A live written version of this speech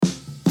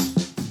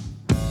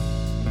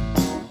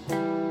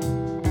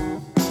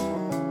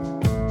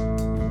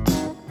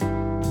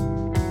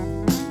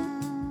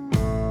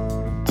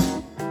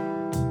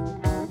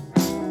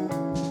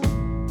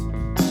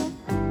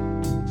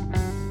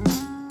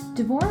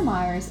Dvora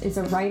Meyers is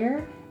a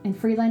writer and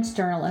freelance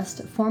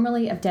journalist,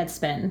 formerly of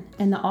Deadspin,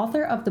 and the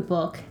author of the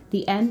book,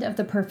 The End of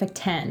the Perfect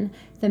 10,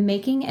 The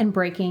Making and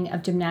Breaking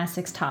of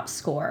Gymnastics' Top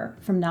Score,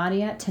 From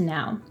Nadia to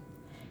Now.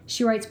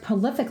 She writes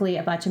prolifically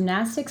about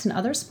gymnastics and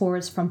other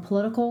sports from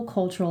political,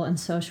 cultural, and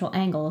social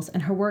angles,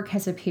 and her work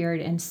has appeared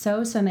in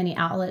so many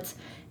outlets,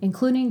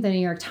 including the New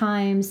York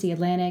Times, The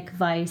Atlantic,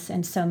 Vice,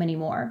 and so many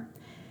more.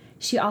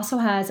 She also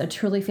has a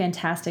truly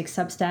fantastic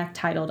Substack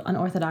titled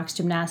Unorthodox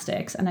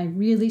Gymnastics, and I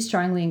really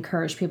strongly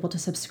encourage people to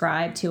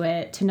subscribe to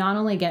it to not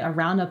only get a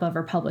roundup of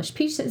her published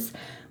pieces,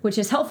 which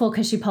is helpful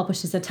because she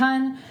publishes a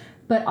ton,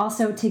 but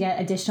also to get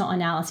additional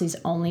analyses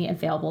only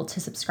available to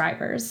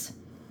subscribers.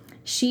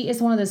 She is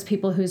one of those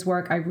people whose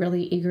work I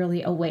really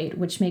eagerly await,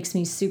 which makes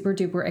me super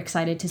duper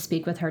excited to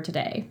speak with her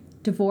today.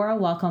 Dvora,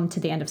 welcome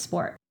to The End of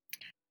Sport.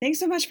 Thanks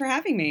so much for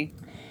having me.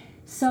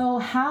 So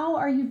how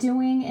are you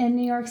doing in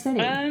New York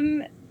City?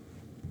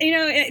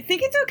 I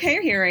think it's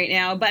okay here right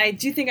now, but I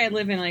do think I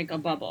live in like a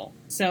bubble.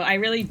 So I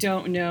really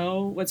don't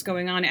know what's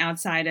going on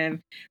outside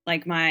of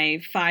like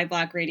my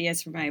 5-block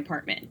radius from my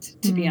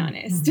apartment, to be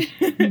honest.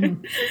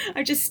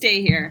 I just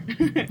stay here.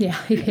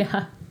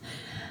 Yeah.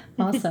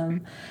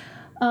 Awesome.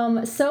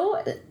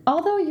 So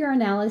although your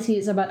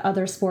analyses about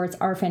other sports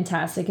are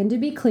fantastic, and to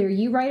be clear,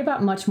 you write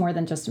about much more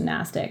than just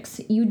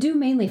gymnastics, you do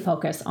mainly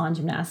focus on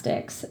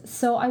gymnastics.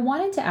 So I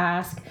wanted to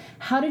ask,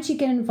 how did you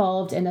get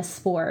involved in a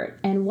sport,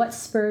 and what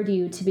spurred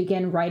you to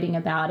begin writing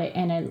about it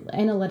and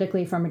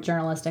analytically from a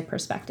journalistic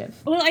perspective?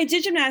 Well, I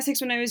did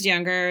gymnastics when I was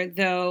younger,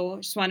 though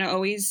just want to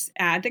always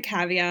add the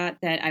caveat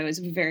that I was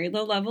a very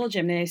low-level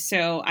gymnast,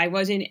 so I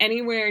wasn't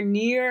anywhere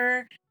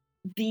near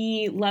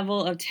the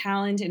level of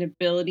talent and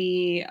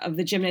ability of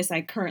the gymnasts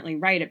I currently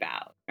write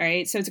about,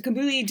 right? So it's a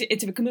completely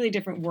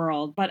different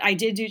world, but I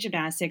did do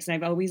gymnastics and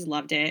I've always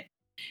loved it.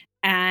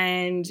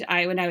 And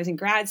when I was in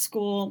grad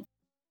school,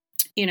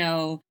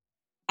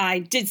 I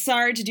did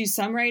start to do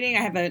some writing. I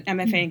have an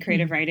MFA in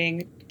creative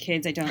writing.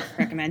 Kids, I don't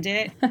recommend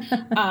it.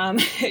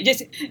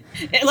 Just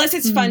unless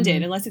it's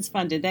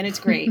funded, then it's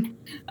great.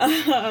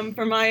 If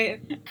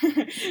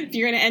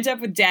you're going to end up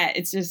with debt,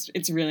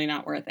 it's really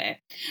not worth it.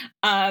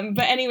 But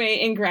anyway,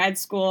 in grad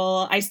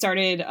school, I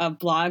started a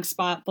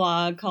blogspot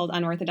blog called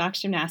Unorthodox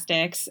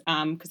Gymnastics,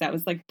 because that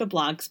was like the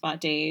blogspot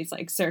days,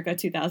 like circa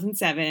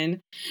 2007.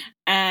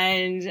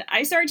 And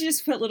I started to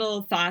just put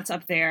little thoughts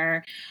up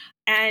there.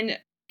 And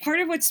part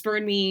of what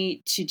spurred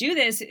me to do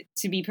this,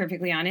 to be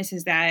perfectly honest,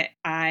 is that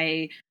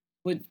I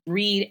would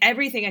read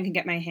everything I could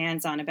get my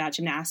hands on about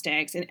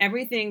gymnastics, and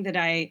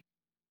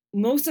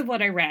most of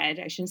what I read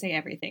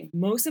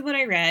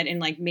in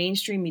like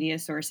mainstream media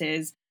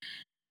sources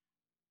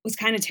was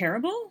kind of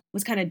terrible,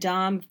 was kind of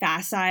dumb,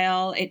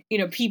 facile.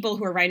 People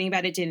who were writing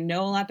about it didn't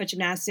know a lot about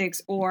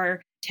gymnastics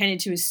or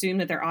tended to assume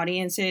that their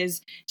audiences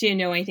didn't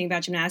know anything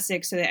about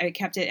gymnastics. So that I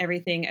kept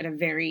everything at a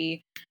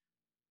very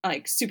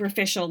like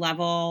superficial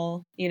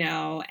level,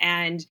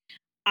 and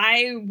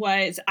I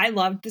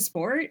loved the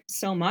sport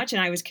so much. And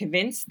I was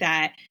convinced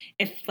that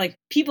if like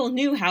people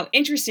knew how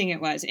interesting it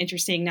was,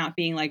 interesting not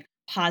being like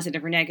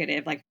positive or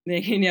negative, like,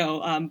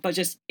 but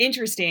just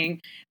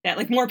interesting, that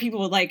like more people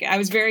would like, I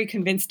was very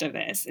convinced of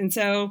this. And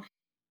so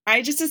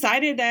I just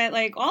decided that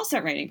like, I'll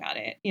start writing about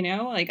it,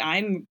 like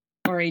I'm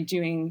already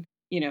doing,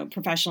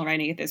 professional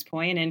writing at this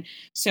point. And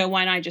so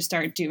why not just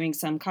start doing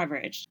some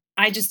coverage?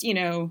 I just,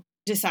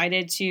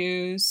 decided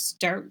to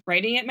start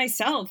writing it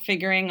myself,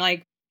 figuring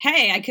like,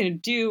 hey, I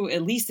could do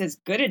at least as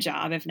good a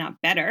job, if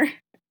not better.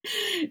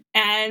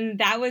 And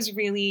that was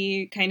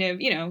really kind of,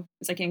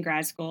 it's like in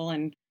grad school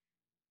and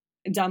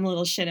dumb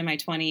little shit in my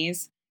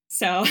 20s.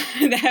 So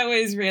that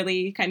was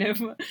really kind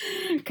of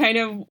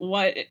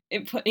what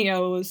it put,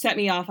 set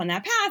me off on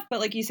that path. But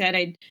like you said,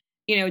 I,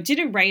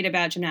 didn't write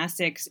about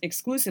gymnastics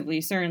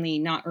exclusively, certainly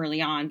not early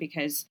on,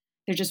 because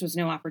there just was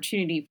no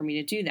opportunity for me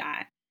to do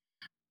that.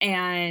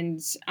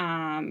 And,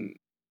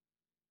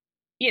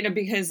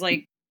 because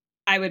like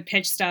I would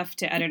pitch stuff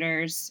to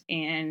editors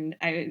and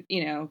I,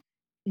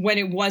 when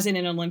it wasn't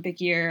an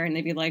Olympic year and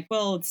they'd be like,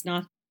 well, it's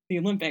not the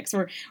Olympics,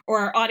 or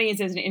our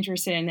audience isn't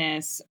interested in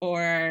this,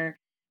 or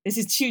this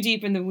is too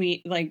deep in the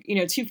weed, like,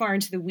 too far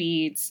into the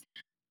weeds.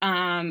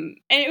 And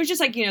it was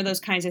just like, those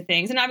kinds of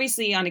things. And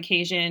obviously on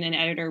occasion, an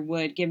editor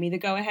would give me the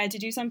go ahead to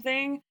do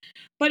something,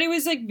 but it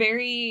was like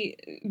very,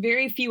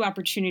 very few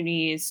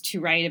opportunities to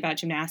write about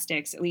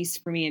gymnastics, at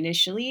least for me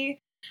initially.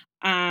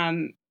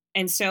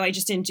 And so I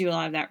just didn't do a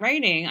lot of that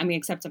writing. I mean,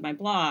 except on my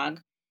blog.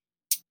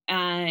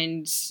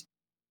 And,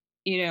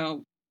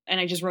 and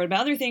I just wrote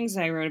about other things.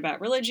 I wrote about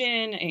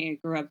religion. I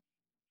grew up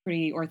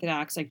pretty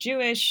Orthodox, like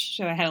Jewish.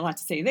 So I had a lot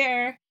to say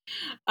there.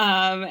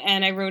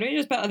 And I wrote it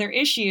just about other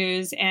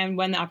issues. And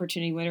when the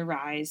opportunity would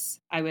arise,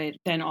 I would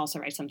then also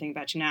write something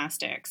about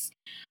gymnastics.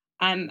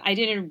 I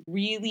didn't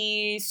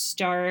really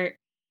start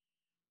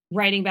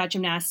writing about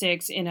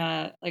gymnastics in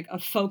a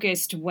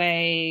focused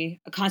way,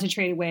 a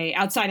concentrated way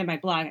outside of my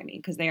blog. I mean,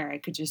 because there I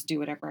could just do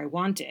whatever I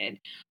wanted.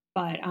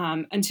 But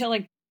until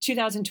like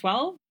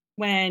 2012,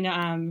 when,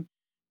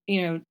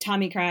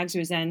 Tommy Craggs, who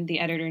was then the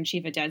editor in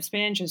chief at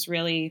Deadspin, just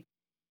really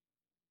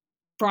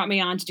brought me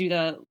on to do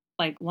the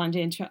like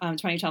London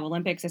 2012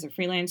 Olympics as a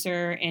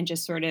freelancer, and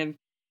just sort of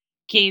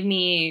gave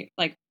me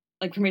like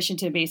permission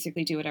to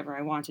basically do whatever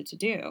I wanted to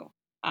do.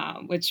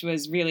 Which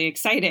was really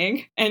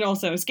exciting and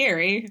also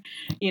scary,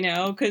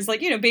 because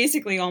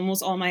basically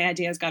almost all my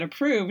ideas got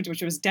approved,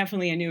 which was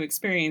definitely a new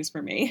experience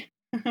for me.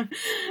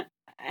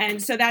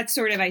 And so that's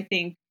sort of, I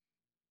think,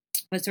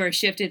 what sort of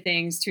shifted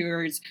things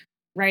towards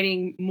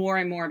writing more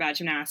and more about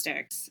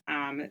gymnastics,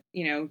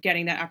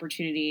 getting that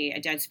opportunity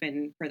at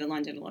Deadspin for the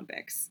London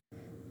Olympics.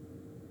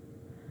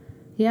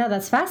 Yeah,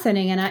 that's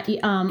fascinating. And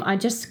I'm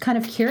just kind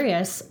of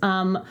curious,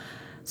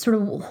 sort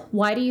of,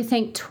 why do you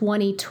think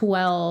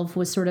 2012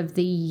 was sort of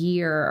the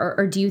year,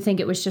 or do you think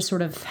it was just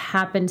sort of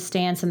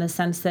happenstance in the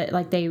sense that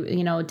like they,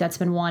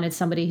 Deadspin wanted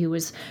somebody who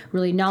was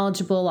really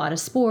knowledgeable out of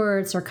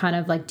sports, or kind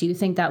of like, do you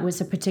think that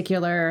was a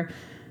particular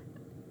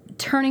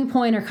turning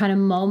point or kind of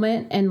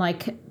moment in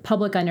like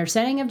public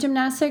understanding of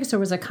gymnastics, or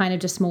was it kind of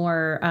just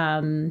more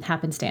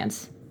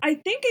happenstance? I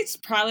think it's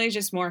probably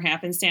just more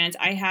happenstance.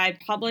 I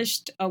had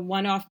published a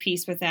one-off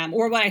piece with them,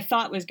 or what I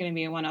thought was going to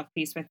be a one-off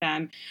piece with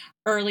them,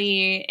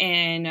 early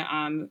in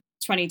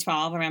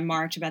 2012, around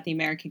March, about the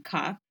American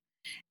Cup.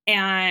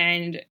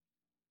 And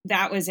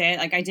that was it.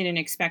 Like, I didn't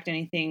expect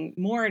anything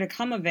more to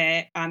come of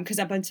it, because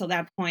up until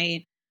that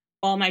point,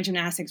 all my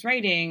gymnastics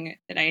writing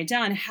that I had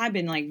done had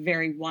been like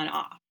very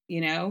one-off,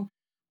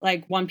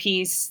 like one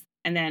piece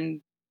and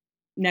then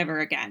never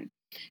again.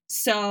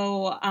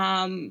 So,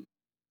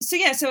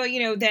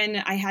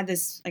 then I had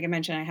this, like I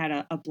mentioned, I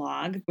had a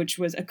blog, which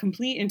was a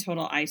complete and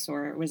total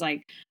eyesore. It was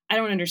like, I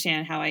don't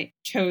understand how I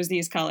chose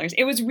these colors.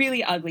 It was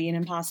really ugly and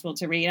impossible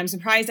to read. I'm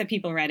surprised that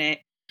people read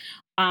it.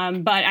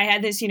 But I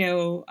had this, in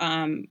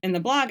the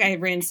blog, I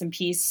had written some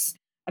piece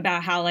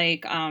about how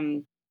like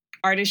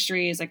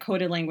artistry is like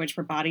coded language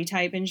for body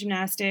type in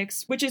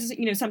gymnastics, which is,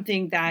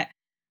 something that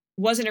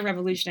wasn't a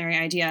revolutionary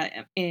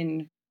idea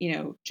in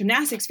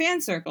gymnastics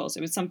fan circles.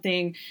 It was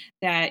something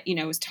that,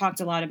 was talked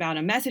a lot about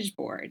on message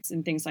boards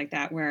and things like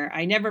that, where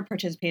I never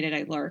participated.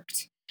 I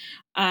lurked.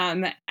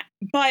 But,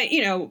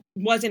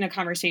 wasn't a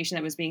conversation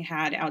that was being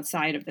had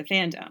outside of the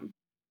fandom,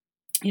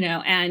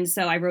 and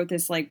so I wrote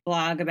this like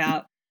blog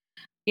about,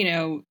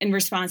 in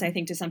response, I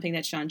think, to something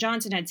that Sean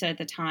Johnson had said at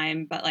the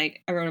time, but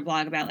like I wrote a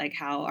blog about like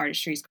how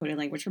artistry is coded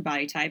language for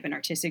body type, and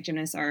artistic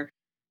gymnasts are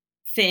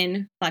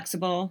thin,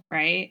 flexible,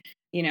 right?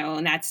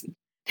 And that's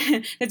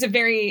a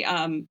very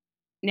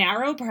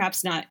narrow,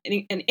 perhaps not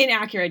an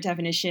inaccurate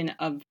definition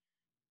of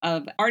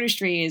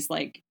artistry. Is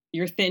like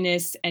your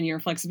thinness and your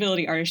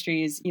flexibility.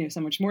 Artistry is, so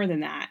much more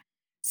than that.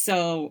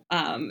 So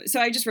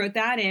I just wrote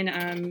that,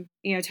 and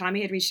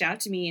Tommy had reached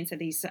out to me and said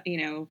these,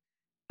 we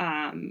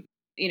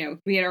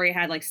had already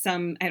had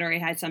some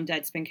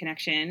Deadspin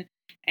connection,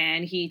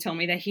 and he told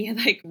me that he had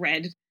like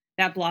read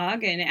that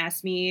blog and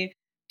asked me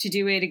to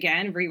do it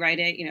again, rewrite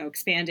it,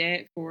 expand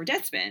it for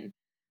Deadspin.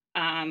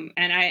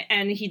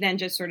 And he then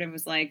just sort of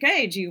was like,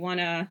 hey, do you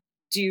want to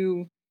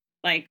do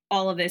like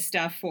all of this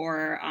stuff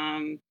for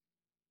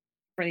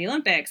the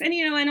Olympics? And,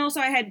 and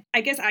also I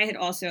had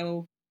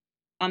also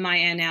on my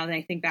end, now that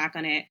I think back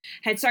on it,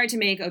 had started to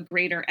make a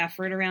greater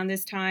effort around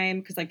this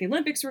time, because like the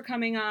Olympics were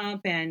coming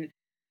up, and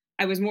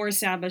I was more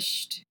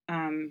established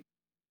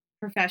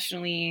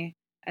professionally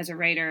as a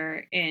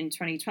writer in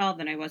 2012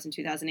 than I was in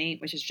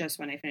 2008, which is just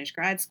when I finished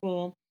grad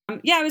school.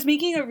 I was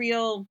making a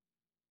real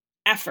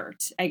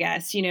effort, I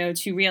guess,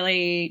 to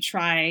really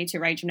try to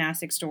write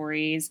gymnastic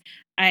stories.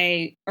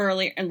 In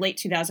late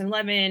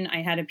 2011,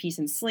 I had a piece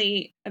in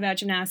Slate about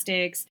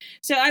gymnastics.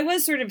 So I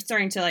was sort of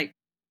starting to like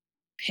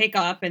pick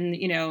up, and,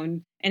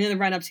 and in the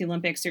run up to the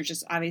Olympics, there's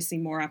just obviously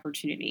more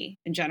opportunity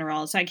in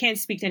general. So I can't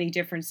speak to any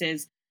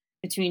differences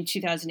between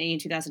 2008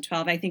 and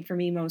 2012. I think for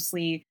me,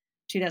 mostly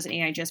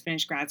 2008, I just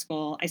finished grad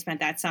school. I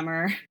spent that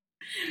summer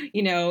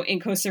in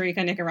Costa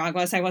Rica,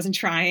 Nicaragua, so I wasn't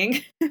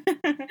trying.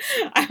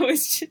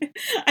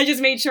 I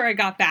just made sure I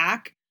got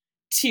back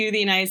to the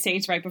United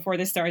States right before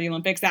the start of the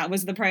Olympics. That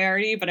was the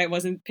priority, but I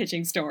wasn't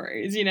pitching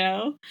stories,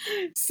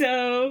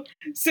 So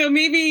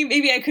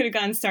maybe I could have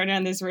gotten started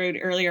on this road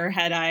earlier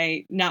had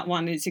I not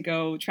wanted to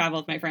go travel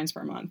with my friends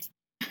for a month,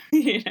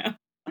 You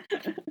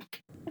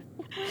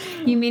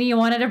mean you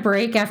wanted a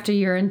break after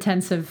your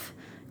intensive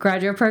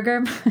graduate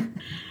program?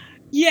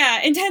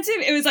 Yeah, intensive.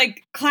 It was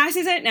like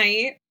classes at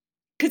night,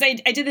 because I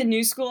did the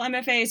New School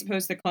MFA as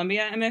opposed to the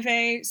Columbia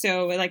MFA.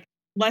 So like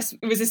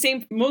it was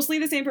mostly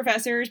the same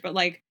professors, but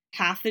like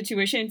half the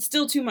tuition,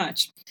 still too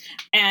much.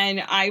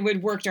 And I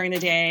would work during the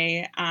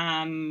day.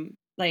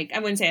 Like I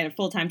wouldn't say I had a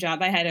full-time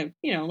job. I had a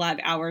lot of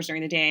hours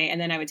during the day, and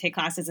then I would take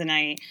classes at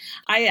night.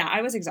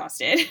 I was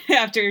exhausted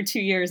after 2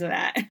 years of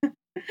that.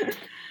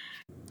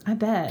 I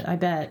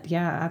bet.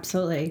 Yeah,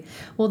 absolutely.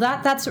 Well,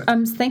 that's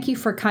thank you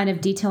for kind of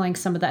detailing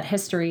some of that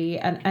history.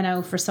 And I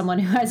know for someone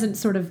who hasn't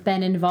sort of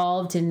been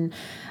involved in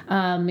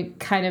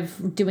kind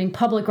of doing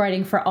public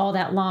writing for all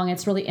that long,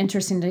 it's really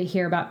interesting to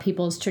hear about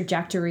people's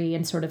trajectory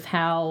and sort of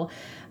how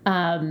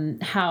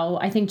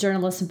I think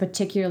journalists in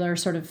particular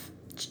sort of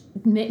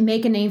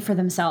make a name for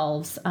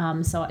themselves.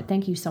 So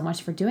thank you so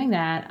much for doing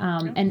that.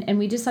 And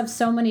we just have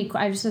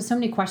I just have so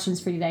many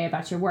questions for you today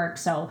about your work.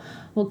 So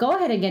we'll go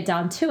ahead and get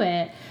down to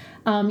it.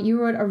 You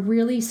wrote a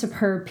really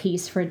superb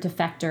piece for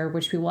Defector,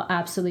 which we will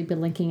absolutely be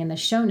linking in the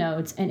show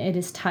notes, and it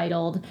is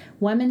titled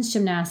 "Women's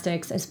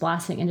Gymnastics is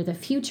Blasting into the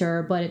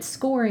Future, but its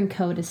scoring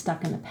code is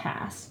stuck in the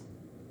past."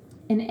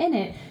 And in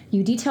it,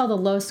 you detail the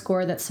low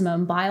score that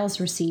Simone Biles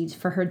received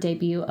for her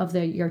debut of the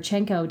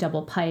Yurchenko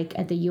double pike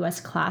at the U.S.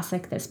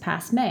 Classic this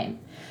past May.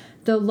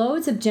 Though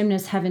loads of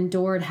gymnasts have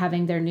endured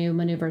having their new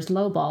maneuvers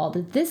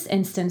lowballed, this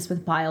instance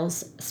with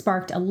Biles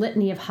sparked a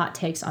litany of hot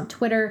takes on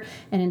Twitter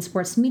and in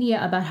sports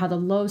media about how the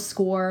low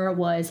score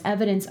was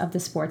evidence of the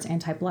sport's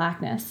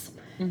anti-blackness.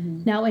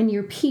 Mm-hmm. Now, in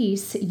your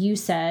piece, you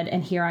said,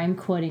 and here I'm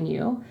quoting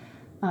you,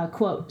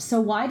 quote,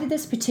 "So why did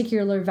this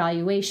particular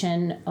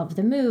valuation of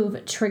the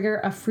move trigger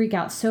a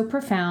freakout so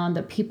profound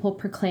that people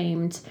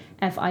proclaimed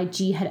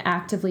FIG had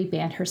actively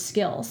banned her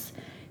skills?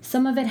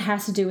 Some of it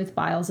has to do with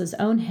Biles'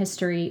 own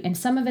history, and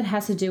some of it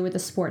has to do with the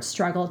sport's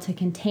struggle to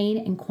contain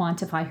and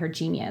quantify her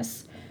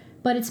genius.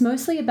 But it's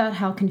mostly about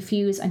how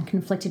confused and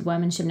conflicted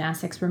women's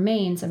gymnastics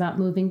remains about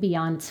moving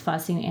beyond its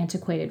fussy and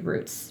antiquated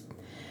roots."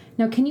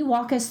 Now, can you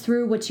walk us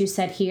through what you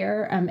said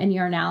here in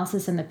your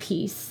analysis in the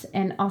piece?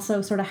 And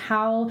also sort of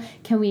how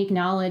can we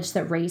acknowledge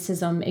that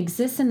racism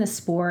exists in the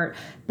sport,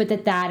 but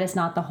that is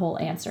not the whole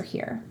answer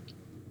here?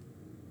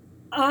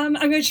 I'm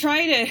going to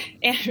try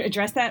to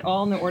address that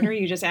all in the order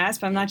you just asked,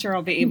 but I'm not sure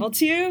I'll be able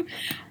to.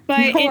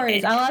 But no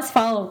worries. I'll ask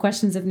follow-up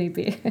questions if need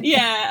be.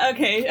 Yeah,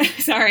 okay.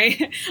 Sorry.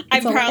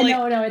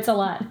 No, it's a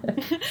lot.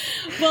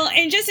 Well,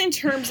 and just in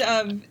terms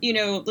of,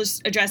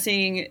 just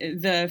addressing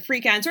the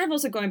freak out, and sort of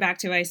also going back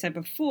to what I said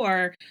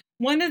before,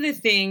 one of the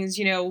things,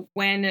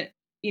 when,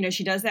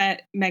 she does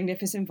that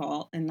magnificent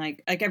vault and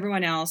like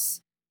everyone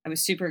else, I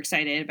was super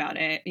excited about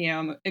it.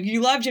 If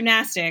you love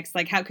gymnastics,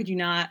 like how could you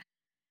not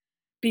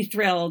be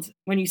thrilled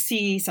when you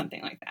see something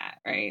like that,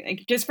 right?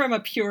 Like just from a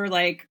pure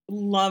like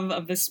love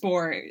of the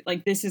sport,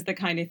 like this is the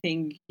kind of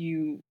thing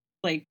you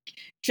like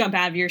jump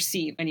out of your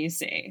seat when you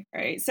see,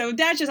 right? So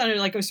that's just under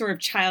like a sort of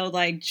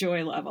childlike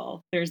joy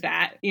level. There's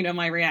that,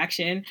 my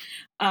reaction.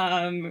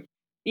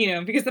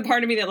 Because the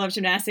part of me that loves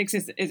gymnastics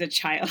is a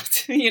child,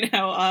 and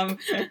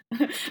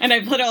I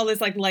put all this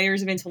like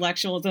layers of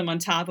intellectualism on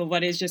top of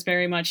what is just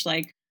very much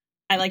like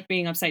I like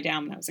being upside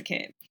down when I was a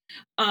kid.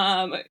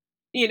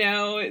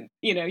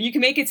 You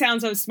can make it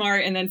sound so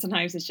smart, and then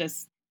sometimes it's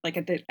just like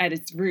at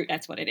its root,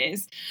 that's what it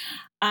is.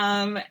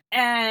 And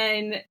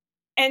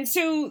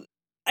so,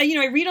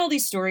 I read all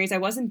these stories. I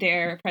wasn't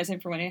there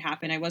present for when it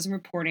happened. I wasn't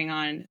reporting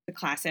on the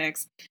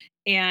classics,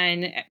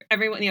 and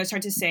everyone,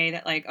 started to say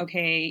that like,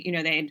 okay,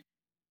 they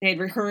had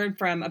heard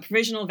from a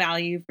provisional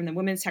value from the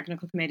Women's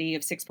Technical Committee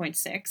of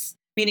 6.6,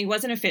 meaning it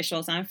wasn't official.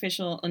 It's not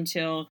official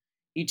until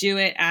you do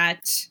it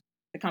at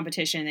the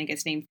competition and it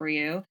gets named for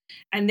you.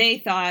 And they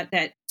thought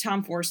that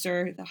Tom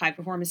Forster, the high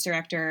performance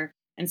director,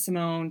 and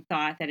Simone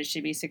thought that it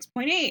should be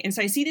 6.8. And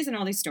so I see this in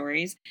all these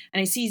stories, and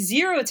I see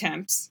 0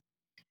 attempts,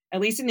 at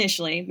least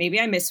initially. Maybe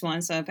I missed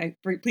one. So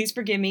please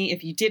forgive me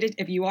if you did it,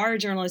 if you are a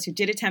journalist who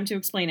did attempt to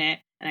explain it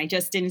and I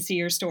just didn't see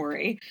your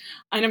story.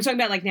 And I'm talking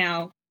about like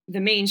now the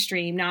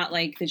mainstream, not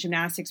like the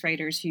gymnastics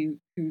writers who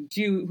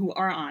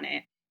are on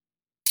it.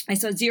 I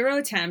saw 0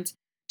 attempt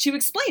to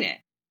explain it,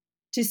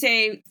 to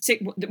say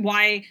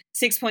why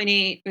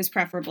 6.8 was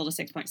preferable to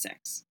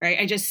 6.6, right?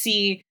 I just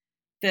see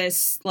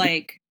this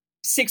like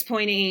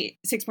 6.8,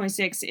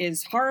 6.6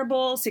 is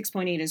horrible,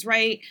 6.8 is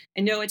right,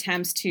 and no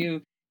attempts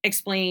to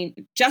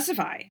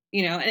justify,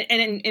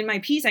 and in my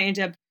piece, I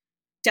ended up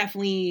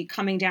definitely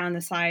coming down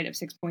the side of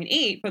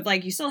 6.8, but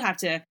like you still have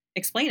to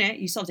explain it,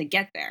 you still have to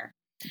get there.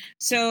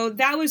 So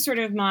that was sort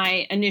of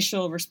my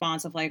initial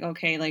response of like,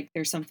 okay, like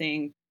there's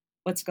something,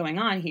 what's going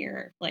on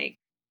here? Like,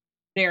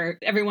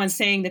 everyone's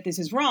saying that this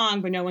is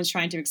wrong, but no one's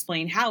trying to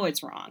explain how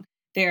it's wrong.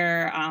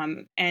 They're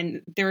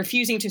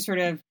refusing to sort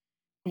of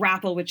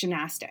grapple with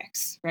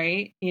gymnastics,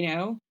 right?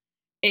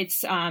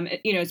 It's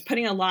it's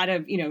putting a lot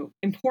of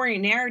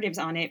important narratives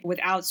on it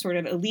without sort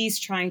of at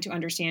least trying to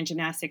understand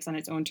gymnastics on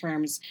its own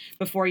terms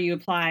before you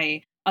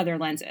apply other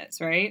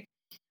lenses, right?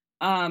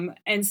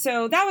 And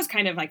so that was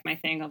kind of like my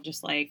thing of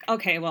just like,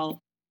 okay, well,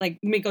 like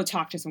let me go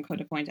talk to some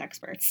code of point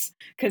experts,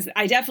 because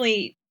I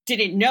definitely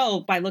didn't know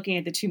by looking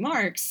at the 2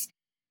 marks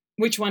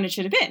which one it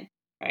should have been,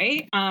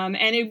 right?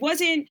 And it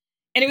wasn't,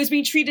 and it was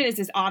being treated as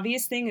this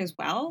obvious thing as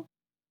well.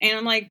 And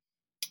I'm like,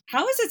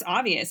 how is this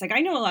obvious? Like,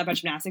 I know a lot about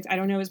gymnastics. I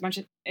don't know as much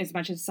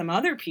as some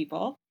other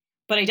people,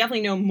 but I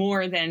definitely know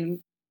more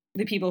than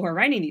the people who are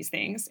writing these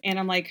things. And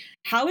I'm like,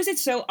 how is it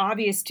so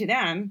obvious to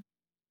them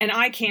and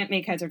I can't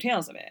make heads or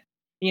tails of it?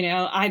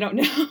 I don't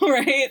know,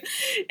 right?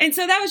 And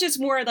so that was just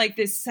more like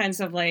this sense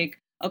of like,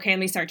 okay, let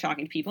me start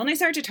talking to people. And I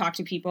started to talk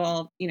to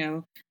people,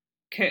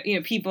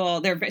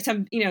 people, there are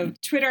some,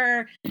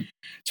 Twitter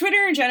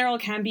in general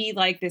can be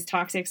like this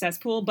toxic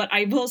cesspool, but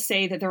I will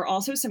say that there are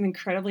also some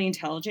incredibly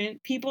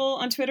intelligent people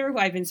on Twitter who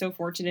I've been so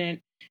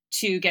fortunate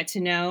to get to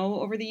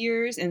know over the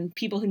years, and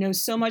people who know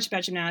so much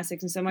about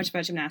gymnastics and so much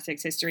about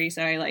gymnastics history.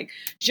 So I like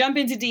jump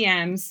into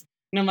DMs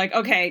and I'm like,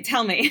 okay,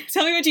 tell me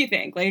what you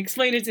think, like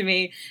explain it to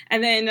me.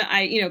 And then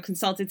I,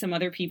 consulted some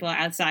other people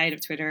outside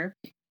of Twitter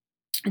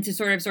and to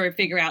sort of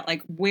figure out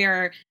like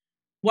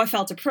what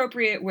felt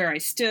appropriate, where I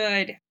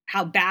stood,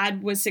 how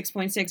bad was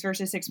 6.6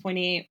 versus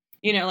 6.8,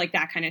 like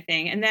that kind of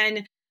thing. And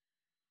then,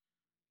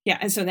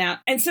 yeah.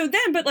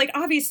 But like,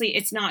 obviously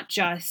it's not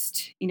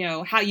just,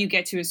 how you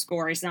get to a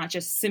score is not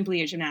just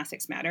simply a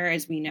gymnastics matter,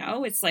 as we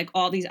know. It's like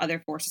all these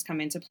other forces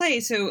come into play.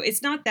 So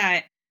it's not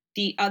that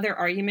the other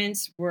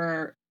arguments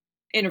were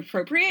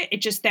inappropriate.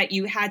 It's just that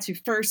you had to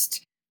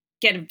first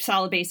get a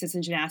solid basis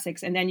in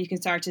gymnastics, and then you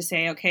can start to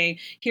say, okay,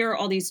 here are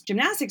all these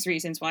gymnastics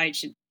reasons why it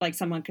should, like,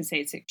 someone could say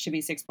it should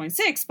be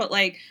 6.6, but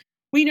like,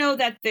 we know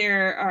that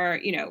there are,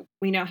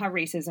 we know how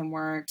racism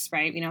works,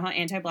 right? We know how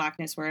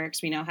anti-Blackness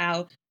works. We know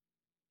how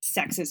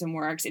sexism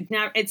works.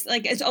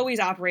 It's always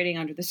operating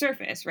under the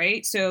surface,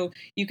 right? So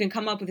you can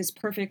come up with this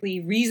perfectly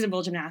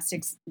reasonable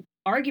gymnastics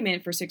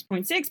argument for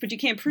 6.6, but you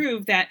can't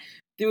prove that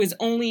there was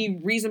only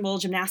reasonable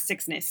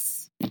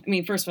gymnasticsness. I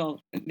mean, first of all,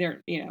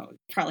 they're,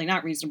 probably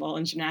not reasonable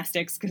in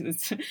gymnastics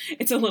because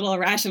it's a little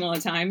irrational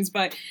at times,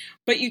 but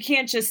you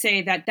can't just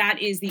say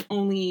that is the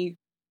only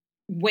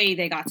way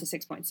they got to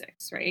 6.6,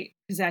 right?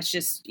 Because that's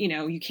just,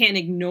 you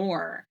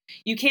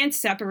can't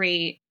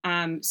separate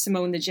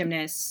Simone the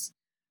gymnast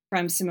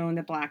from Simone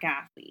the Black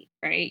athlete,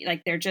 right?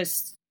 Like, they're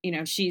just,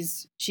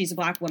 she's a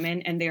Black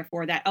woman, and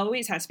therefore that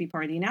always has to be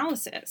part of the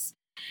analysis.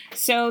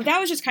 So that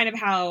was just kind of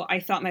how I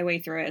thought my way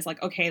through it. It's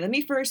like, okay, let me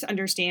first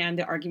understand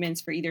the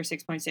arguments for either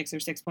 6.6 or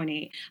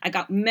 6.8. I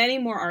got many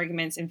more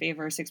arguments in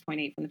favor of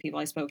 6.8 from the people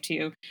I spoke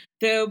to.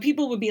 Though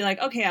people would be like,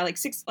 okay, I like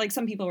 6, like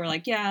some people were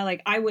like, yeah,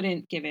 like I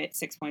wouldn't give it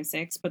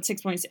 6.6, but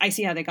 6.6, I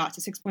see how they got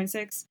to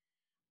 6.6.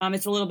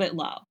 It's a little bit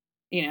low,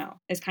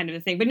 is kind of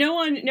the thing. But no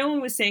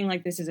one was saying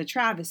like this is a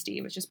travesty.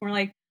 It was just more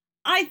like,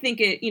 I think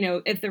it,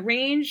 if the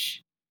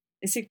range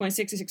is 6.6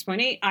 to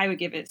 6.8, I would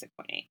give it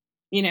 6.8.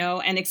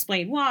 And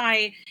explain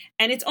why.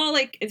 And it's all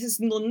like, it's just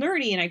a little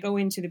nerdy, and I go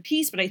into the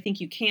piece, but I think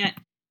you can't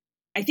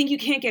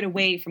get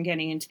away from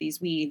getting into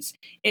these weeds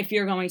if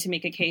you're going to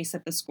make a case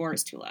that the score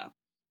is too low,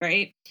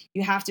 right?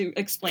 You have to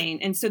explain.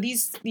 And so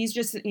these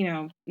just,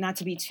 not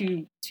to be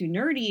too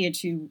nerdy and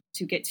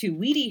to get too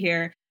weedy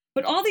here,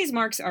 but all these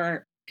marks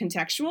are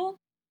contextual.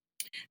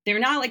 They're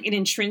not like an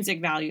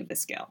intrinsic value of the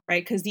skill,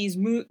 right? Because these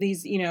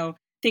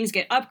things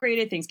get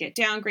upgraded, things get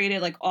downgraded,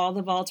 like all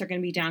the vaults are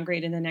going to be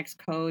downgraded in the next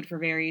code for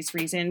various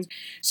reasons.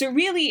 So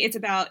really it's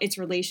about its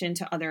relation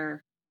to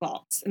other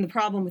vaults. And the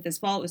problem with this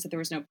vault was that there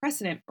was no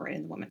precedent for it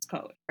in the women's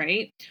code,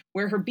 right?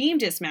 Where her beam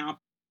dismount,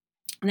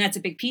 and that's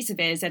a big piece of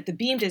it, is that the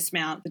beam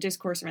dismount, the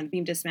discourse around the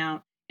beam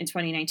dismount in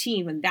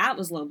 2019, when that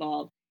was low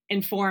vault,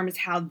 informs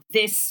how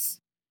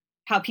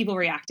people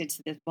reacted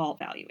to this vault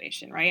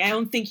valuation, right? I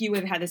don't think you would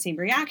have had the same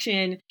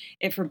reaction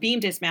if her beam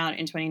dismount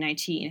in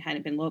 2019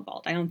 hadn't been low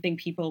vault. I don't think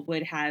people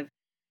would have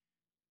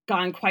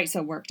gone quite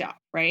so worked up,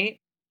 right?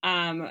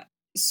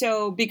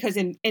 So because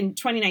in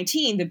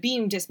 2019, the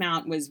beam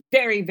dismount was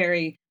very,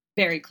 very,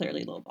 very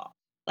clearly low vault.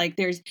 Like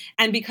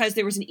and because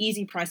there was an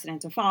easy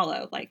precedent to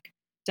follow, like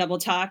double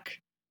tuck,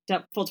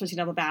 full twisting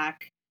double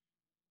back,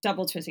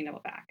 double twisting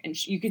double back. And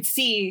you could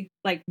see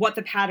like what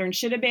the pattern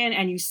should have been.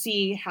 And you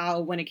see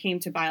how when it came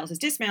to Biles's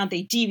dismount,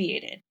 they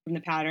deviated from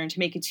the pattern to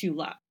make it too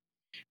low,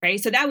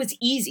 right? So that was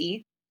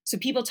easy. So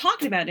people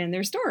talked about it in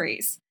their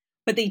stories,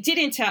 but they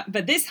didn't.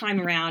 But this time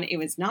around, it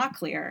was not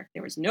clear.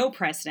 There was no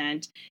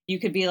precedent. You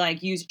could be like,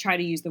 try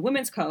to use the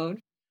women's code,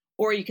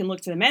 or you can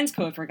look to the men's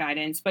code for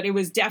guidance, but it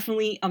was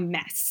definitely a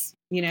mess,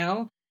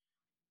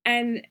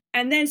 And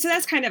then, so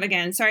that's kind of,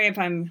 again, sorry if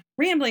I'm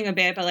rambling a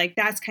bit, but like,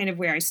 that's kind of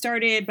where I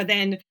started. But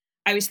then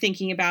I was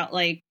thinking about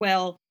like,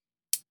 well,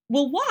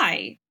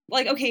 why?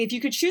 Like, okay, if you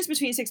could choose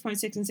between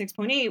 6.6 and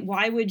 6.8,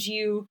 why would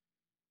you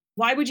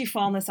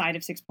fall on the side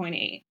of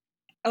 6.8?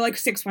 Or like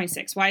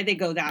 6.6, why did they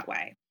go that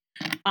way?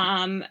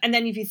 And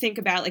then if you think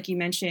about, like you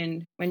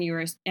mentioned when you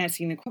were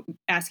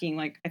asking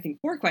like, I think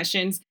 4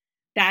 questions,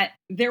 that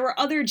there were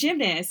other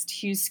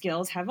gymnasts whose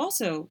skills have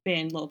also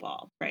been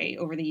lowballed, right,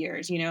 over the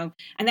years, and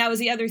that was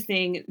the other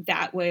thing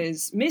that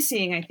was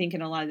missing, I think,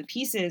 in a lot of the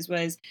pieces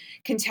was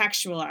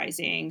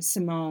contextualizing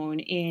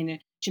Simone in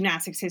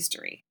gymnastics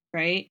history,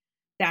 right?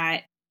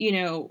 That,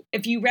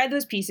 if you read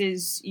those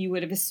pieces, you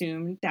would have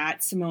assumed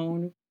that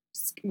Simone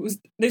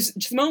was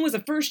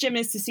the first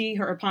gymnast to see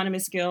her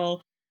eponymous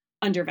skill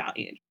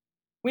undervalued,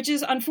 which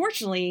is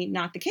unfortunately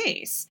not the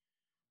case.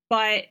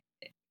 But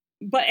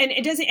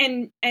it doesn't,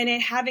 and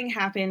it having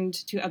happened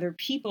to other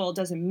people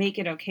doesn't make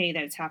it okay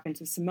that it's happened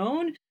to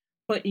Simone,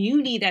 but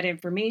you need that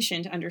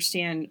information to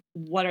understand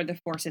what are the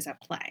forces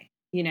at play,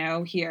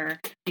 here,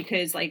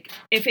 because like,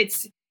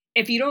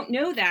 if you don't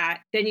know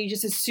that, then you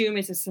just assume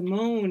it's a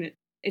Simone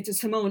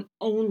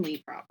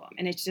only problem,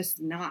 and it's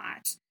just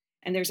not.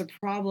 And there's a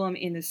problem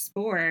in the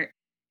sport,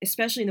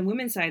 especially in the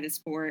women's side of the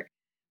sport,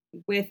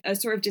 with a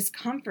sort of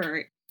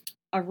discomfort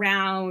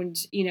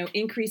around,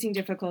 increasing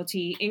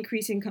difficulty,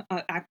 increasing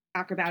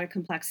acrobatic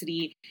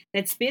complexity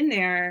that's been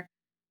there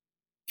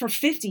for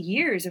 50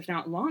 years, if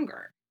not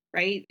longer.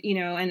 Right.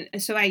 And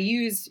so I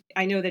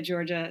know that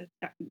Georgia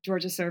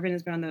Servin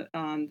has been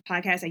on the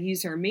podcast. I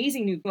used her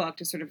amazing new book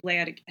to sort of lay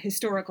out a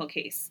historical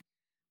case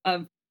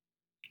of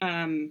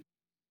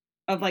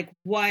like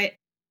what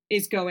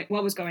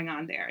was going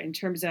on there in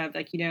terms of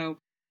like, you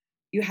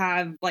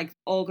have like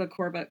Olga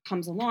Korbut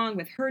comes along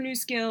with her new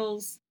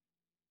skills.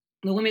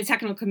 The Women's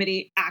Technical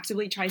Committee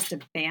actively tries to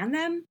ban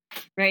them,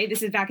 right?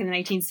 This is back in the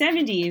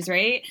 1970s,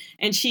 right?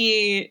 And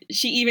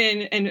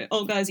and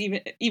Olga is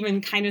even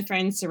kind of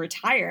threatens to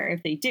retire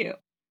if they do,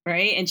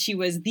 right? And she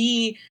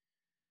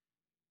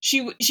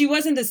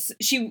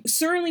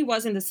certainly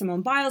wasn't the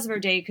Simone Biles of her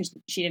day because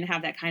she didn't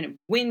have that kind of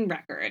win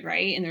record,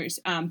 right?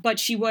 And but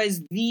she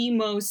was the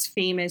most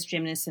famous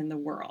gymnast in the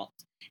world,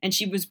 and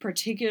she was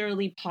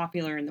particularly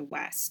popular in the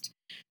West.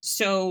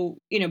 So,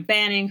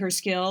 banning her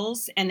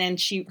skills and then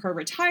her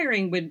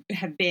retiring would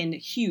have been a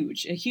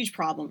huge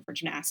problem for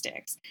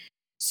gymnastics.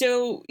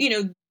 So,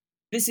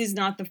 this is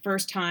not the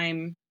first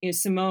time,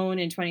 Simone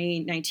in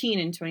 2019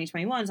 and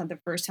 2021 is not the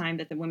first time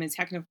that the Women's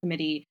Technical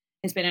Committee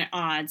has been at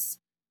odds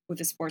with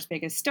the sport's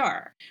biggest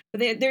star.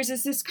 But there's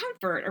this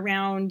discomfort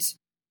around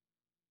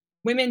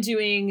women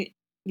doing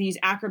these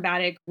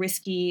acrobatic,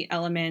 risky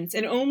elements,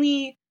 and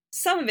only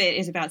some of it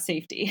is about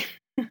safety.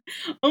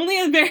 only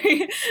a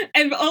very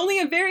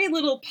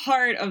little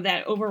part of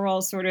that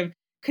overall sort of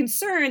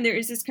concern. There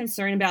is this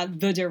concern about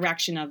the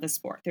direction of the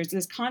sport. There's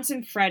this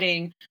constant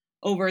fretting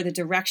over the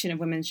direction of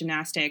women's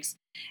gymnastics,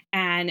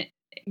 and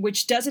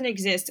which doesn't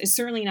exist, is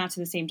certainly not to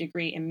the same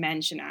degree in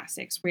men's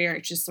gymnastics, where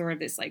it's just sort of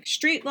this like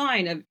straight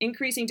line of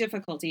increasing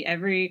difficulty.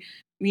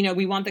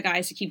 We want the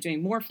guys to keep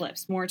doing more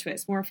flips, more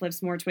twists, more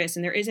flips, more twists,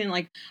 and there isn't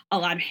like a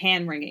lot of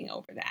hand wringing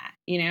over that,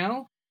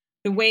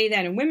 The way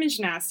that in women's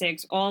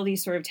gymnastics, all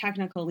these sort of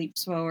technical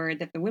leaps forward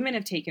that the women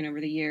have taken over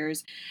the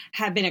years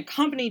have been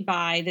accompanied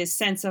by this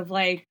sense of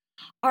like,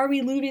 are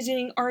we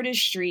losing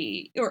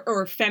artistry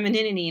or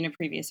femininity in a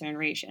previous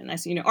generation?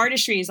 That's,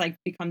 artistry has like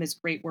become this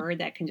great word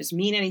that can just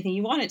mean anything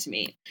you want it to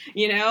mean.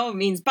 It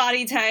means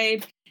body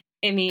type,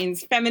 it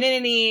means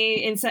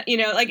femininity, and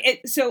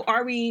so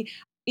are we,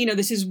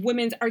 this is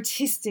women's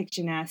artistic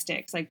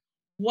gymnastics. Like,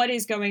 what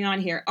is going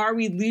on here? Are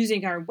we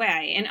losing our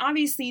way? And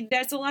obviously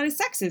that's a lot of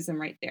sexism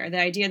right there. The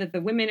idea that the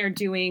women are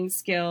doing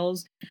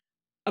skills,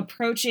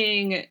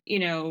 approaching,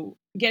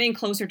 getting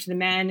closer to the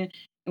men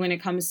when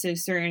it comes to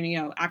certain,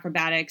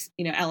 acrobatics,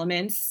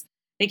 elements.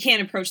 They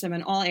can't approach them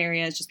in all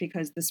areas just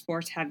because the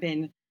sports have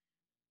been,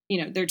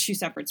 they're two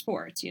separate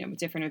sports, with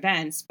different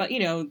events, but,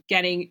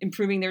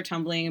 improving their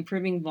tumbling,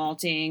 improving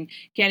vaulting,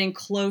 getting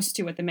close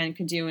to what the men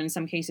can do. And in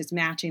some cases,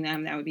 matching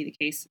them. That would be the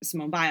case.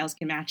 Simone Biles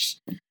can match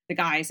the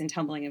guys in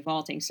tumbling and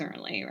vaulting,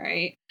 certainly.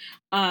 Right.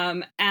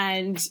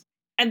 And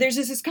there's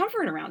this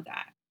discomfort around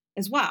that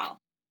as well,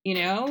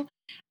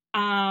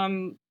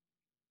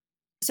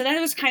 So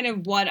that was kind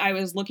of what I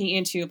was looking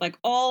into, like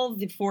all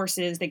the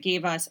forces that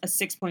gave us a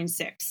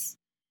 6.6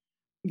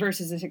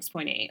 versus a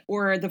 6.8,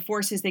 or the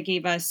forces that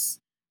gave us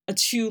a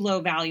too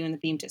low value in the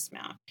beam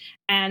dismount.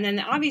 And then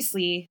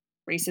obviously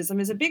racism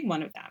is a big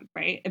one of them,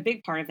 right? A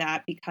big part of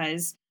that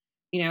because,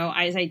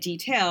 as I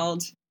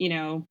detailed,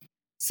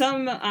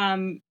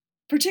 some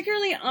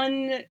particularly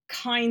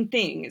unkind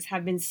things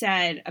have been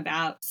said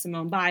about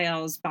Simone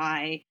Biles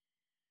by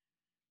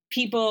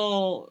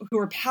people who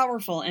are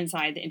powerful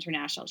inside the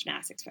International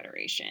Gymnastics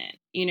Federation,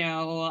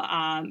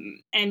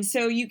 and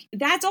so you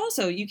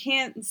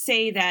can't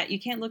say that, you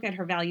can't look at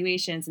her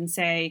valuations and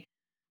say,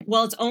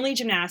 well, it's only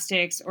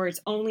gymnastics or it's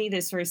only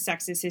this sort of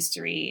sexist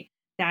history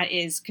that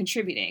is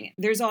contributing.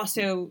 There's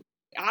also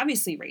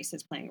obviously race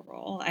is playing a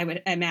role. I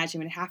would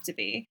imagine would have to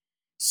be.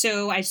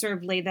 So I sort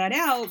of laid that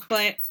out,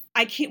 but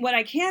what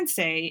I can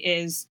say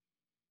is,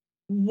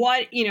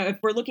 if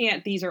we're looking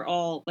at these are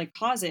all like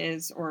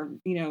causes or,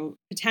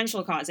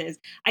 potential causes,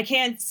 I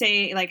can't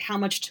say like how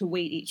much to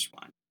weight each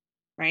one,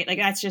 right? Like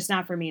that's just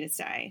not for me to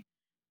say.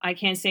 I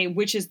can't say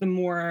which is the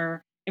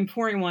more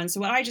important one. So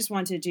what I just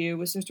wanted to do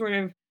was to sort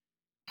of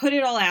put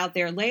it all out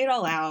there, lay it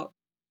all out,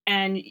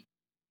 and,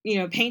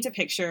 paint a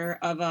picture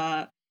of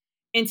a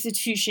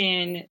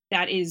institution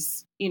that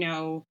is,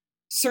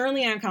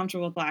 certainly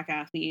uncomfortable with Black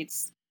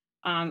athletes,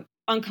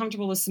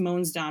 uncomfortable with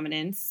Simone's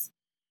dominance,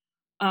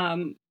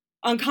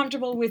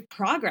 uncomfortable with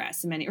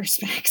progress in many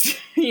respects,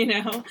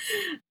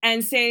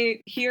 and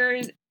say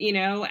here's,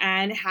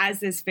 and has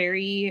this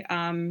very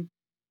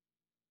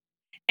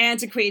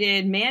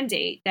antiquated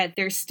mandate that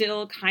they're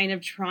still kind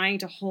of trying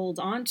to hold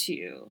on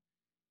to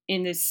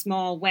in this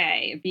small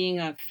way, being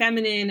a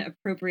feminine,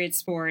 appropriate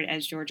sport,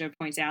 as Georgia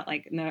points out,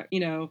 like,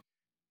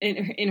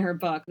 in her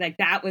book, like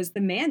that was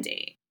the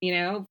mandate,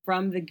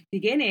 from the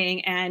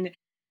beginning. And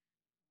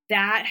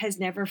that has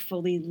never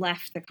fully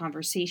left the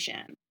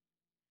conversation.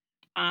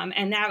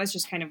 And that was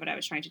just kind of what I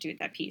was trying to do with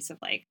that piece of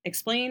like,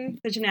 explain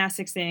the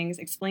gymnastics things,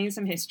 explain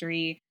some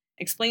history,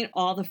 explain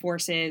all the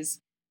forces,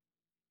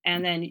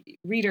 and then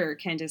reader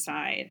can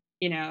decide,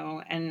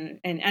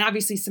 and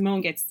obviously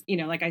Simone gets,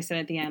 like I said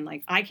at the end,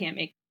 like I can't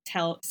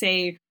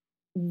say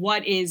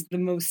what is the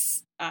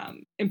most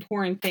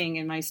important thing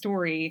in my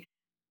story.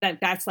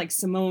 that's like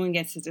Simone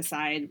gets to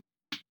decide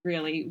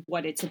really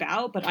what it's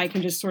about, but I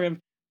can just sort of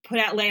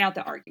lay out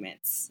the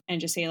arguments and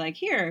just say like,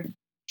 here,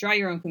 draw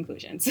your own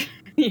conclusions,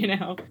 you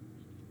know?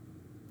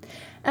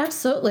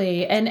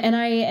 Absolutely. And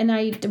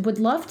I would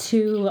love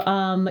to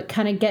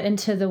kind of get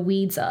into the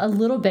weeds a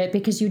little bit,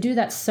 because you do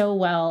that so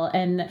well.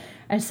 And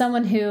as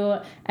someone who,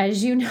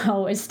 as you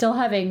know, is still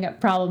having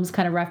problems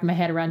kind of wrapping my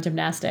head around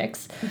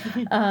gymnastics.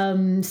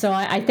 So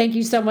I thank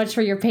you so much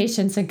for your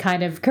patience and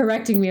kind of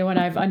correcting me when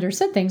I've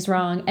understood things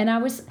wrong. And I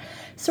was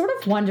sort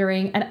of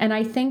wondering, and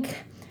I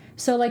think,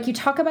 so like you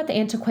talk about the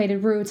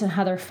antiquated roots and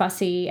how they're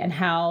fussy, and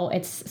how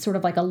it's sort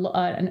of like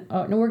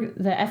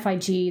the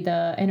FIG,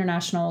 the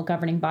International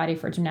Governing Body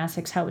for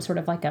Gymnastics, how it's sort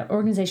of like an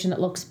organization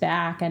that looks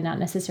back and not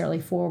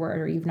necessarily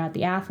forward, or even at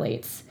the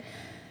athletes.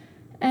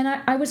 And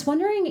I was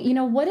wondering,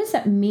 what does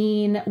that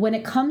mean when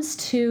it comes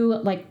to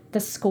like the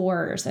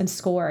scores and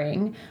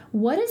scoring?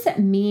 What does it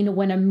mean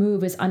when a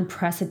move is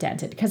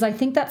unprecedented? Because I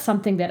think that's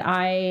something that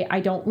I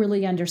don't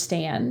really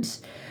understand.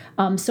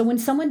 So when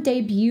someone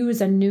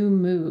debuts a new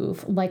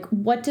move, like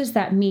what does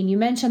that mean? You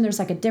mentioned there's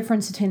like a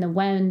difference between the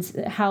women's,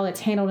 how it's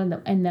handled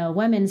in the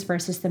women's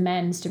versus the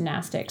men's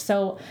gymnastics.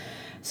 So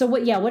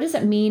what does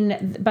it mean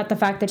about the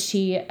fact that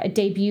she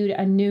debuted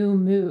a new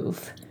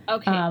move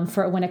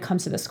for when it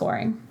comes to the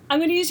scoring? I'm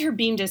going to use her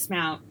beam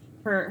dismount,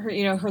 her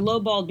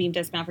low ball beam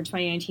dismount for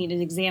 2019 as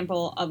an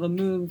example of a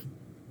move.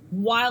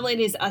 While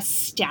it is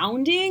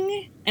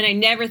astounding, and I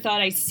never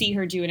thought I'd see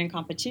her do it in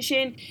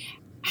competition,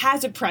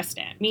 has a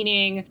precedent,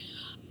 meaning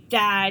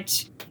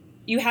that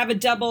you have a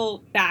double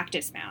back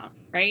dismount,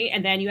 right?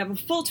 And then you have a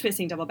full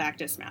twisting double back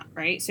dismount,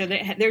 right? So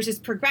there's this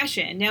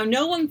progression. Now,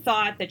 no one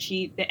thought that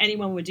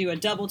anyone would do a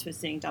double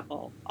twisting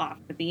double off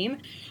the beam,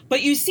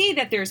 but you see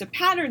that there's a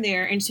pattern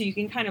there, and so you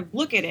can kind of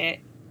look at it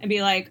and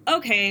be like,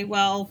 okay,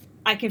 well,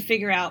 I can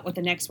figure out what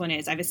the next one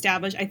is. I've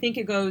established, I think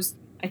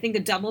the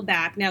double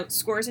back. Now,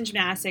 scores in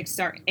gymnastics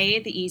start A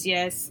at the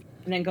easiest,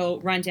 and then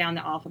run down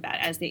the alphabet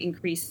as they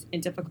increase in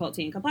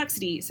difficulty and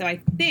complexity. So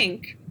I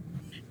think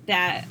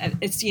that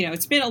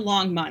it's been a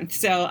long month.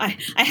 So I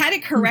had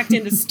it correct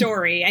in the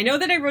story. I know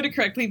that I wrote it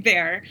correctly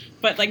there,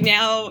 but like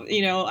now,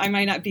 I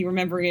might not be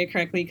remembering it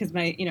correctly because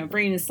my,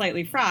 brain is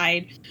slightly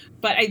fried.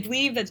 But I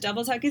believe that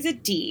double tuck is a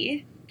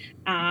D.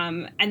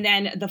 And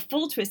then the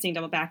full twisting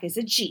double back is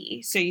a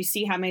G. So you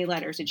see how many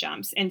letters it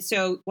jumps. And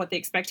so what the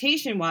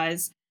expectation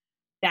was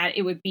that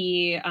it would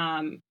be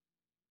an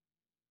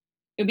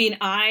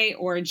I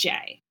or a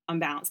J on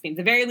balance beam.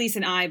 The very least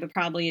an I, but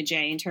probably a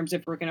J in terms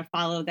of we're going to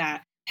follow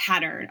that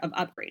pattern of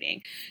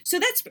upgrading. So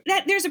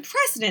there's a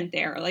precedent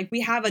there. Like we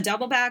have a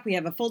double back, we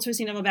have a full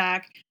twisting double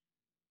back.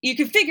 You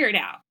can figure it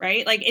out,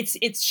 right? Like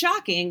it's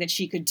shocking that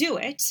she could do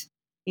it,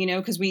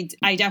 because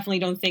I definitely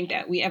don't think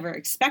that we ever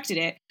expected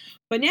it.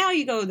 But now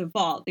you go to the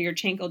vault, the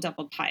Yurchenko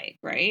double pike,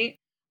 right?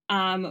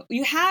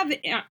 You have,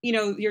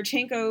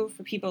 Yurchenko,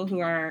 for people who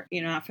are,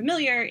 not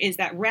familiar, is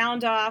that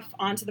round off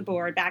onto the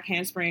board, back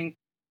handspring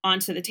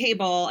onto the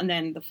table, and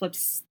then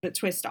the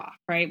twist off,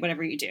 right?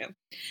 Whatever you do.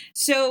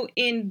 So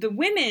in the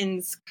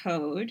women's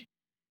code,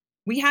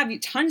 we have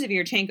tons of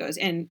Yurchenkos,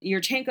 and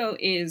Yurchenko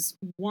is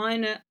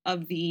one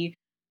of the,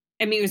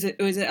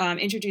 it was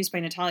introduced by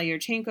Natalia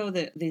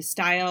Yurchenko, the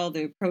style,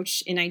 the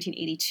approach in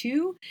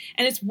 1982.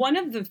 And it's one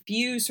of the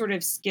few sort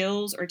of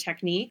skills or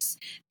techniques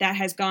that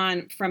has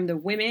gone from the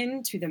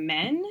women to the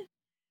men.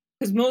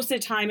 Because most of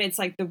the time it's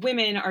like the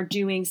women are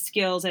doing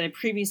skills that had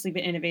previously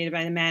been innovated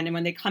by the men. And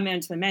when they come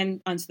onto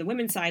the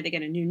women's side, they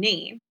get a new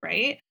name,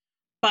 right?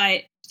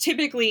 But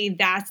typically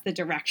that's the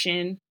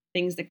direction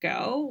things that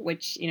go,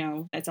 which,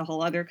 that's a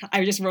whole other,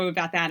 I just wrote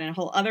about that in a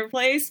whole other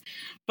place.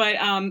 But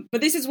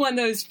this is one of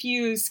those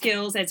few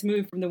skills that's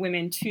moved from the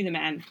women to the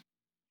men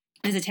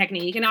as a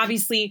technique. And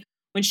obviously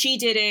when she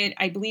did it,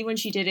 I believe when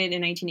she did it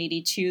in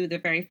 1982, the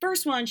very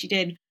first one, she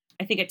did,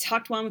 I think, a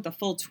tucked one with a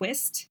full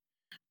twist.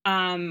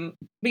 And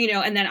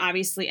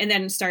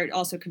then started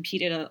also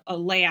competed a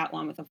layout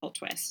one with a full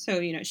twist.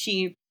 So,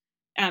 she,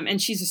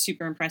 and she's a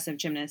super impressive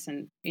gymnast,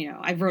 and,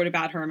 I wrote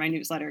about her in my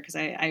newsletter because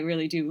I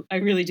really do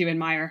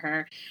admire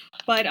her.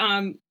 But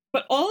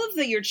all of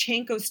the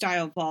Yurchenko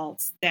style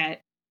vaults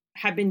that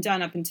have been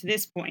done up until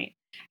this point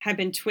have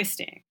been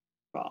twisting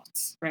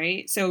vaults,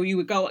 right? So you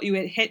would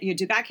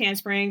do back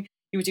handspring,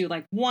 you would do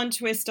like one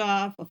twist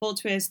off, a full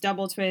twist,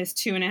 double twist,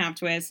 2.5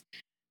 twists.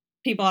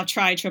 People have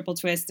tried triple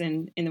twist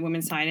in the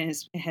women's side, and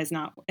it has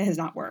not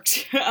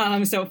worked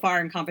so far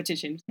in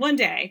competition. One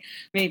day,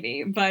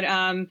 maybe, but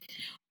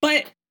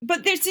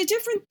there's a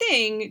different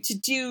thing to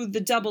do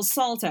the double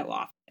salto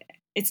off of it.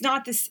 It's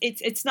not this.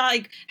 It's not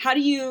like how do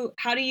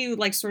you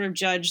like sort of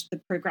judge the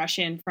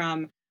progression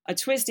from a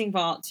twisting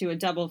vault to a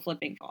double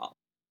flipping vault,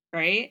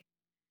 right?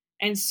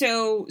 And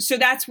so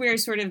that's where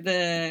sort of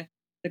the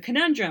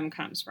conundrum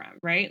comes from,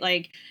 right?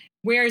 Like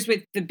whereas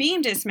with the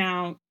beam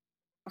dismount,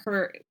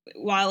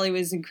 while it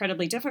was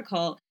incredibly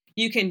difficult,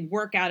 you can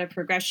work out a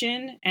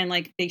progression, and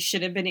like they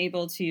should have been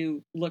able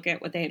to look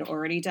at what they had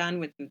already done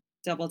with the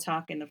double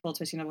tuck and the full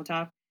twisting double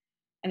tuck,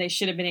 and they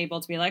should have been able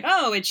to be like,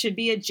 oh, it should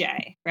be a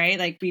J, right?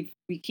 Like we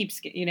keep,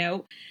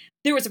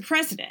 there was a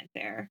precedent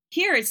there.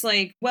 Here it's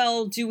like,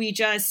 well, do we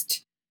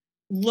just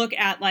look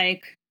at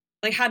like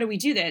how do we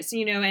do this?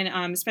 You know,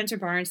 and Spencer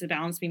Barnes, the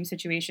balance beam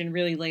situation,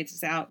 really lays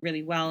this out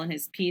really well in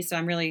his piece. So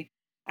I'm really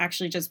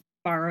actually just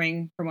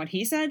borrowing from what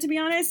he said, to be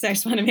honest. I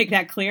just want to make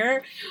that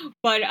clear.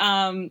 But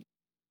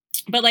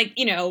like,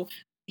 you know,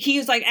 he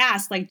was like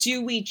asked, like,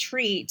 do we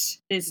treat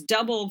this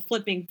double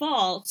flipping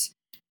vault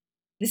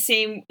the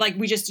same, like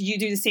you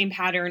do the same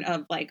pattern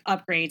of like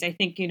upgrades? I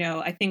think, you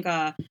know,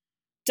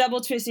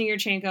 double twisting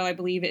Yurchenko, I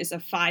believe, is a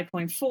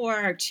 5.4,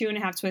 or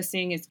 2.5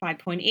 twisting is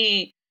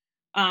 5.8.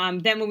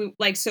 Then when we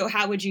like, so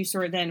how would you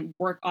sort of then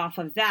work off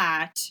of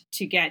that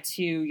to get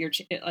to your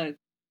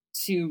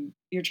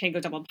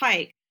Yurchenko double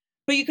pike?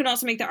 But you can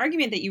also make the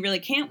argument that you really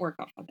can't work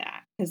off of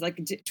that because like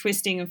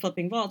twisting and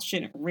flipping vaults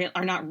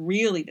are not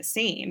really the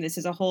same. This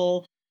is a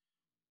whole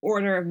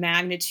order of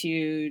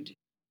magnitude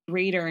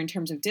greater in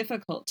terms of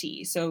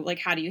difficulty. So like,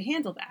 how do you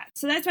handle that?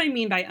 So that's what I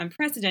mean by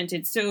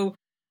unprecedented. So,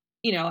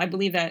 you know, I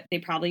believe that they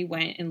probably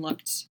went and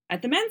looked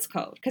at the men's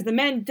code because the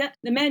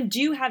men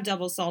do have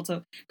double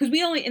salto, because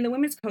we only in the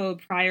women's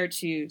code prior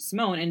to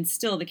Simone, and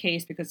still the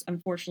case because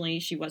unfortunately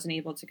she wasn't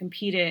able to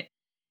compete it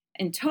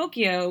in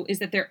Tokyo, is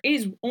that there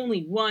is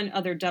only one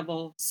other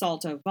double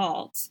salto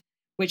vault,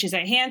 which is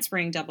a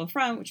handspring double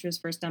front, which was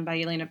first done by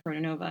Elena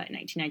Protonova in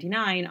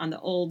 1999 on the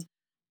old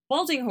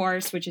vaulting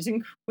horse, which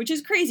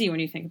is crazy when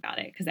you think about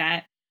it, because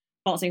that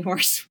vaulting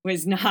horse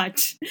was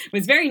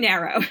very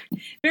narrow,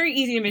 very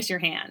easy to miss your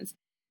hands.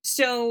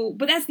 So,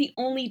 but that's the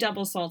only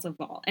double salto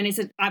vault. And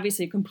it's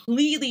obviously a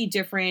completely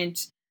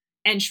different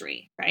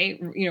entry, right?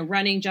 You know,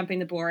 running, jumping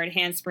the board,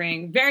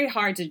 handspring, very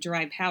hard to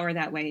derive power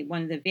that way.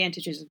 One of the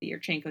advantages of the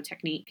Yurchenko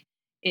technique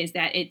is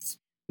that it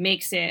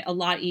makes it a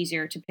lot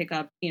easier to pick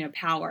up, you know,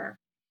 power.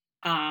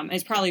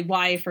 It's probably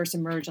why it first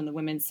emerged on the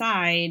women's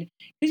side,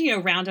 because, you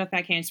know, round off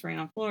back handspring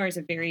on floor is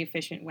a very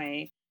efficient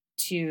way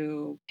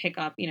to pick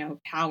up, you know,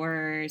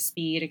 power,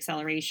 speed,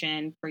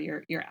 acceleration for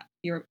your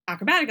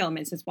acrobatic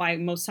elements. That's why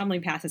most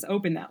tumbling passes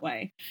open that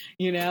way,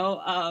 you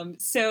know?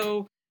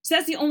 So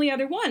that's the only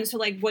other one. So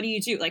like, what do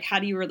you do? Like, how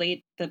do you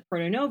relate the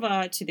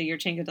Protonova to the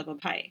Yurchenko double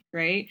pike,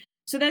 right?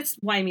 So that's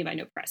why I mean by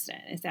no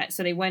precedent is that,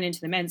 so they went into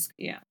the men's,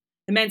 you know,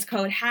 the men's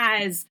code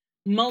has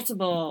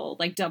multiple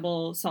like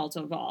double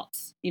salto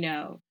vaults, you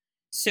know,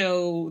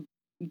 so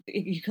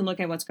you can look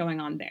at what's going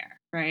on there,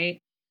 right?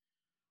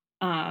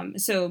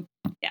 So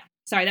yeah,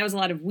 sorry, that was a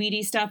lot of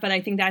weedy stuff, but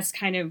I think that's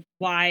kind of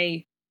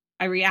why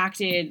I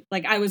reacted.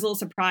 Like, I was a little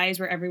surprised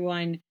where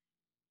everyone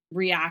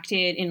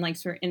reacted in like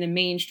sort of in the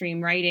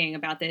mainstream writing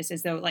about this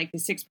as though like the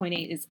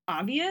 6.8 is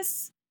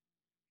obvious,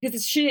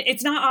 because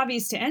it's not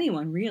obvious to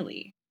anyone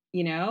really,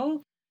 you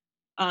know.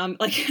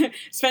 Like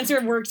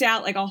Spencer worked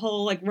out like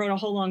wrote a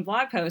whole long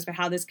blog post about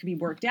how this could be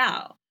worked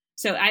out.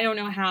 So I don't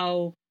know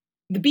how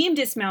the beam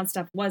dismount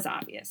stuff was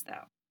obvious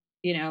though.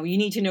 You know, you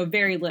need to know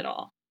very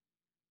little.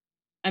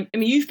 I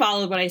mean, you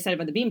followed what I said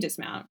about the beam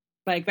dismount,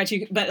 but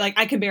like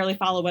I could barely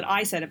follow what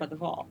I said about the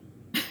vault.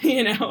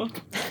 You know.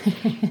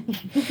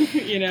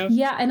 You know.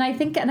 Yeah, and I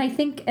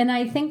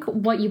think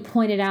what you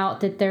pointed out,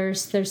 that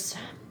there's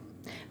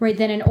right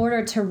then, in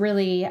order to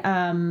really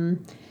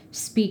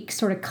speak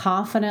sort of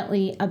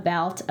confidently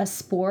about a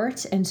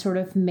sport and sort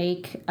of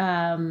make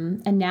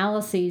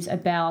analyses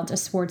about a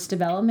sport's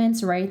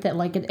developments, right? That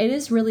like it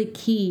is really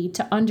key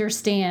to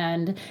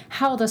understand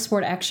how the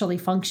sport actually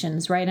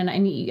functions, right? And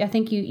I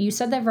think you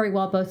said that very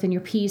well, both in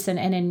your piece and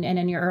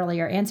in your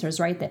earlier answers,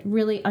 right? That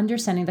really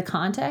understanding the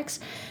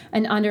context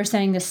and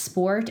understanding the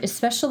sport,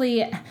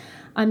 especially.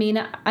 I mean,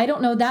 I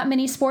don't know that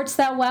many sports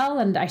that well,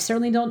 and I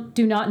certainly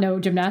do not know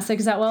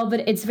gymnastics that well,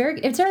 but it's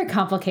very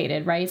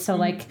complicated, right? So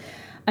like,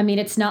 I mean,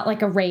 it's not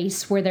like a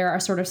race where there are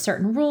sort of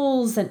certain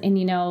rules and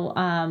you know,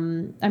 I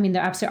mean,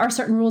 there absolutely are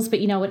certain rules, but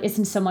you know, it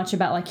isn't so much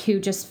about like who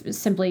just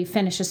simply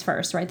finishes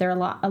first, right? There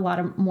are a lot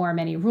of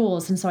many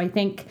rules. And so I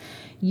think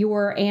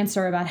your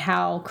answer about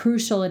how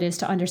crucial it is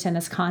to understand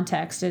this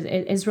context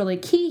is really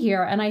key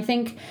here. And I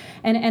think,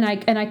 and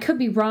I could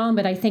be wrong,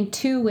 but I think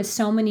too, with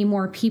so many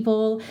more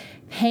people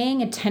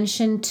paying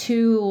attention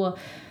to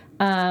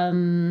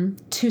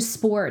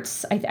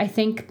sports, I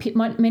think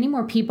many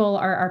more people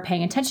are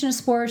paying attention to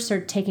sports,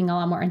 or taking a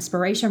lot more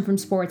inspiration from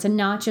sports, and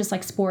not just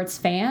like sports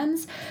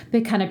fans,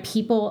 but kind of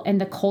people in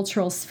the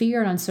cultural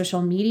sphere and on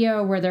social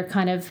media, where they're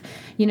kind of,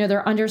 you know,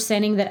 they're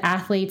understanding that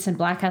athletes, and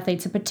Black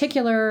athletes in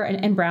particular,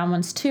 and brown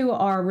ones too,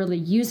 are really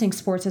using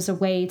sports as a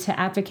way to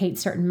advocate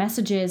certain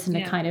messages and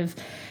to kind of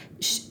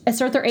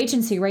assert their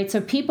agency, right?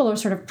 So people are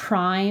sort of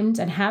primed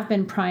and have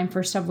been primed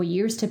for several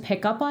years to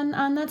pick up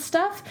on that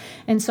stuff.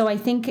 And so I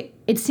think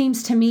it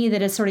seems to me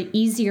that it's sort of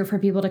easier for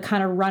people to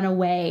kind of run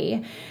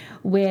away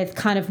with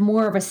kind of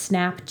more of a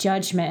snap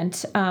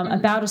judgment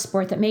about a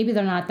sport that maybe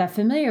they're not that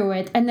familiar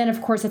with. And then, of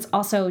course, it's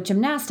also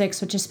gymnastics,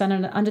 which has been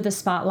under the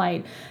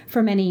spotlight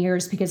for many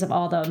years because of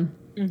all the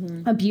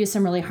abuse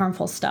and really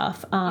harmful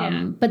stuff.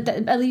 But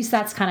at least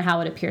that's kind of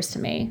how it appears to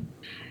me.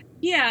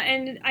 Yeah,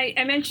 and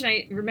I mentioned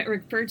I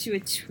referred to a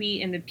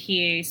tweet in the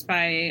piece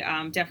by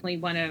definitely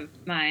one of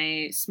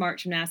my smart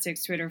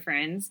gymnastics Twitter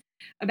friends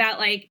about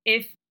like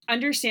if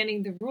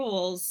understanding the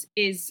rules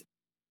is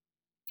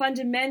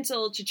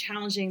fundamental to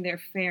challenging their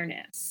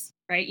fairness,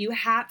 right? You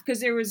have,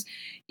 because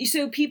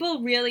so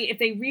people really, if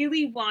they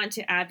really want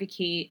to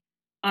advocate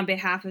on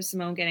behalf of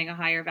Simone getting a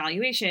higher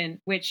valuation,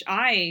 which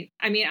I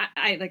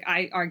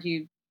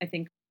argued, I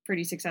think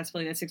pretty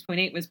successfully that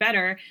 6.8 was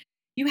better.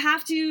 You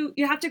have to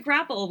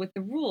grapple with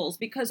the rules,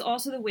 because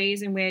also the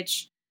ways in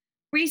which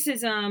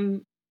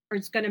racism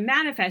it's going to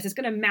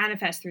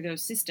manifest through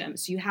those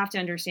systems. So you have to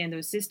understand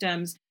those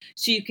systems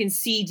so you can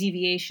see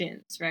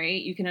deviations, right?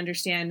 You can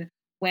understand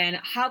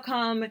how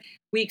come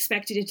we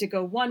expected it to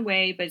go one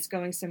way, but it's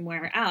going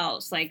somewhere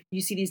else. Like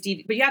you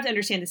see but you have to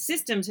understand the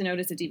system to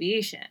notice a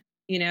deviation,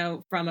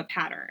 from a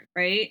pattern,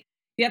 right?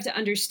 You have to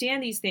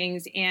understand these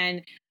things.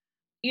 And,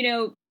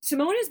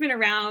 Simone has been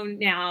around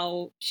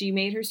now. She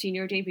made her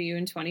senior debut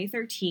in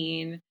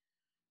 2013.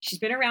 She's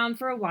been around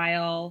for a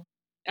while.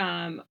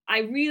 I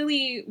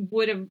really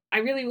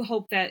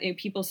hope that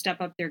people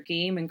step up their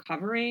game in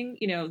covering,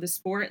 the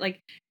sport. Like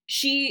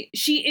she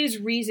is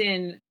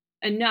reason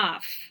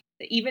enough,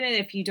 even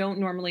if you don't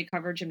normally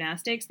cover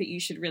gymnastics, that you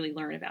should really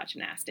learn about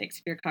gymnastics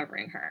if you're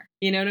covering her.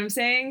 You know what I'm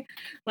saying?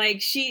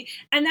 Like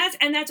and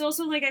that's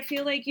also like, I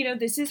feel like,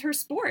 this is her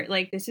sport.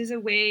 Like this is a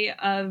way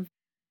of,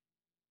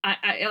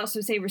 I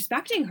also say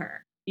respecting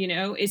her,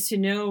 is to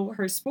know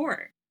her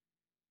sport.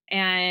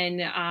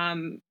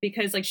 And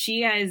because like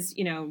she has,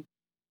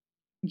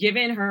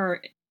 given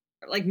her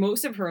like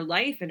most of her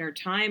life and her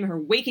time, her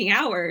waking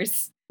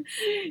hours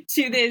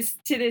to this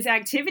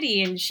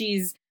activity, and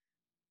she's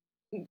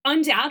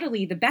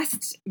undoubtedly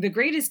the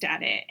greatest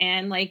at it.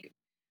 And like,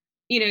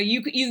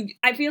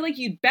 I feel like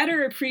you'd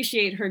better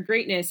appreciate her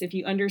greatness if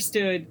you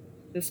understood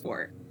the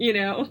sport,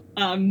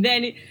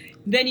 then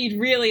you'd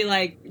really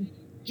like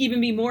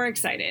even be more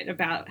excited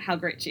about how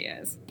great she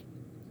is.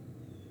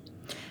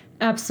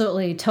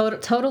 Absolutely.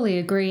 Totally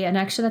agree. And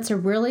actually, that's a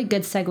really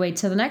good segue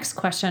to the next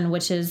question,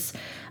 which is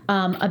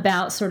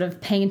about sort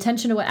of paying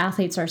attention to what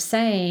athletes are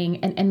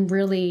saying and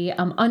really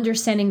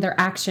understanding their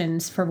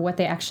actions for what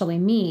they actually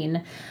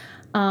mean.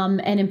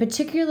 And in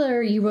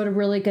particular, you wrote a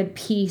really good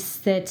piece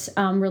that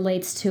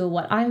relates to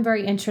what I'm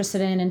very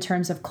interested in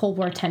terms of Cold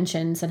War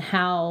tensions and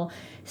how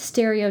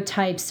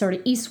stereotypes, sort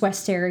of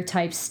East-West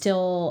stereotypes,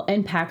 still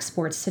impact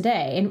sports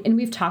today. And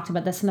we've talked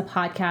about this in the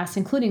podcast,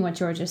 including with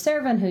Georgia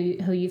Servan,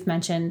 who you've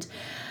mentioned.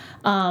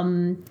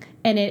 And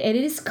it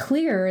is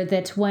clear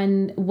that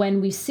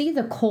when we see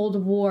the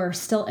Cold War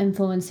still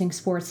influencing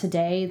sports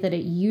today, that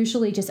it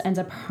usually just ends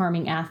up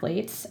harming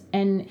athletes.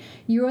 And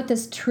you wrote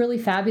this truly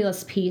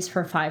fabulous piece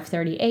for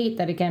 538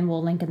 that, again,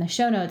 we'll link in the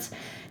show notes,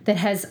 that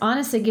has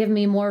honestly given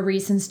me more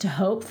reasons to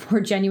hope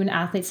for genuine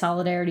athlete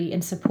solidarity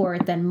and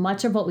support than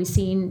much of what we've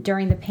seen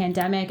during the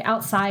pandemic,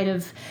 outside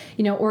of,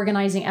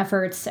 organizing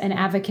efforts and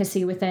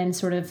advocacy within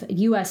sort of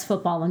U.S.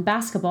 football and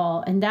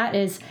basketball. And that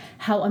is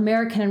how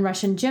American and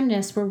Russian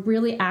gymnasts were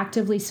really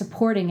actively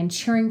supporting and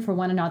cheering for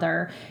one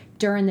another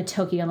during the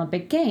Tokyo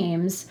Olympic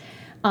Games.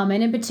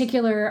 And in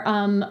particular,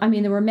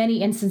 there were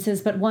many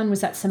instances, but one was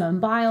that Simone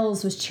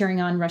Biles was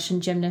cheering on Russian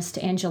gymnast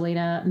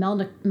Angelina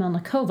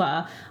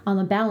Melnikova on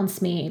the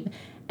balance meet.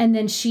 And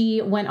then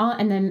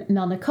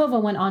Melnikova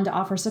went on to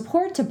offer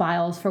support to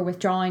Biles for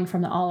withdrawing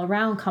from the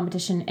all-around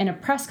competition in a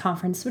press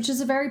conference, which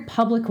is a very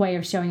public way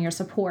of showing your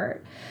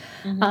support.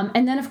 Mm-hmm.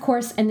 And then, of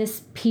course, in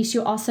this piece,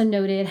 you also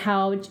noted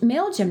how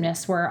male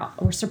gymnasts were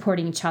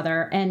supporting each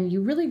other. And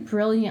you really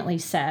brilliantly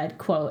said,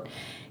 quote,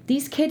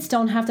 "These kids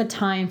don't have the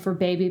time for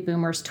baby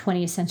boomers'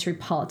 20th century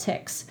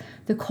politics.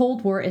 The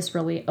Cold War is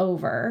really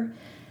over."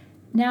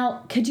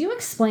 Now, could you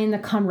explain the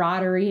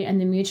camaraderie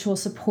and the mutual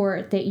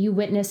support that you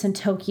witnessed in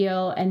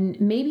Tokyo, and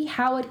maybe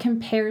how it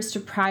compares to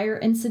prior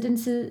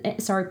instances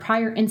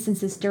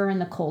during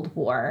the Cold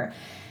War?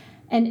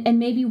 And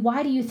maybe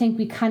why do you think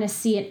we kind of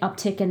see an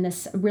uptick in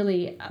this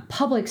really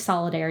public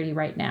solidarity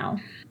right now?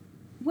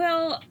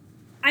 Well,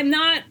 I'm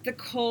not the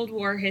Cold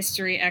War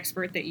history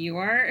expert that you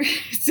are,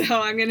 so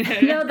I'm going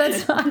to... No,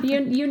 that's fine.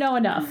 You know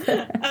enough.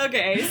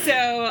 Okay,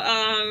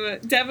 so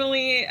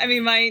definitely,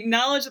 my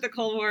knowledge of the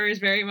Cold War is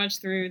very much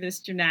through this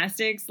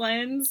gymnastics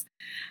lens.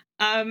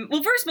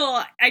 Well, first of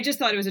all, I just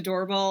thought it was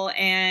adorable,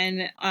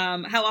 and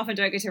how often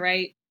do I get to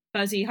write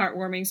fuzzy,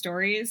 heartwarming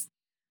stories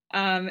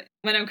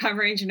when I'm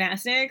covering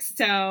gymnastics?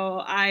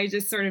 So I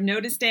just sort of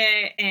noticed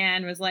it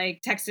and was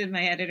like, texted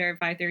my editor at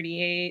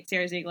 538,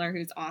 Sarah Ziegler,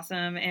 who's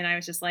awesome, and I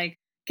was just like,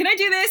 can I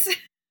do this?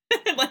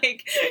 And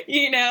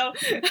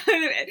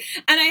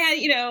I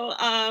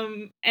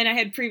had, and I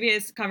had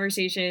previous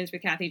conversations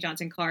with Kathy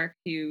Johnson Clark,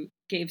 who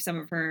gave some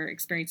of her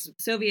experiences with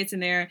the Soviets in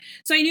there.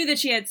 So I knew that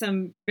she had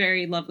some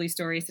very lovely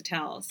stories to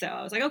tell. So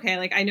I was like,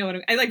 okay, I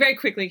know I very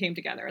quickly came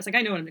together. I was like,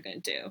 I know what I'm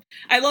going to do.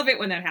 I love it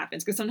when that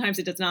happens, because sometimes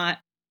it does not.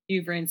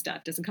 Brain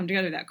stuff doesn't come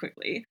together that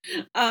quickly.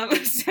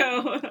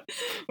 So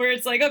where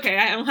it's like, okay,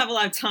 I don't have a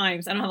lot of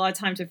time. So I don't have a lot of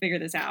time to figure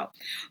this out.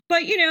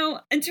 But,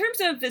 in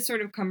terms of this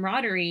sort of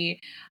camaraderie,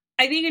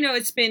 I think,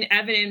 it's been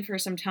evident for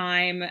some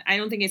time. I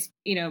don't think it's,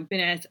 been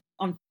as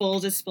on full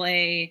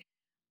display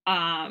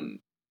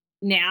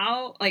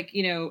now, like,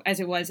 as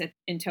it was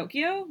in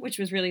Tokyo, which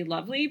was really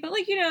lovely. But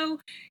like,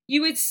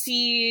 you would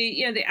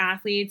see, the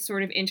athletes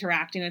sort of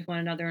interacting with one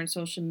another on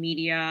social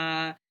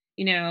media,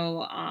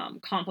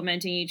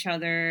 complimenting each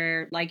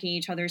other, liking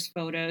each other's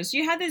photos.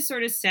 You had this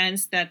sort of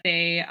sense that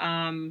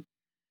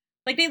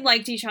like they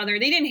liked each other.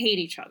 They didn't hate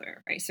each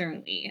other, right?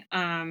 Certainly.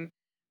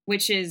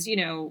 Which is,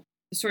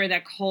 sort of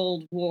that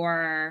Cold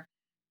War,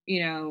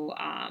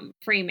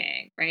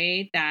 framing,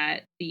 right?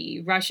 That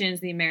the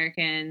Russians, the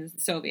Americans,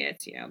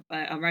 Soviets,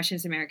 but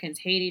Russians, Americans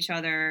hate each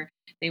other.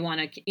 They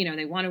want to,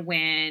 they want to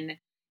win,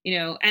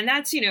 and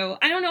that's,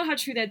 I don't know how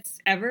true that's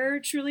ever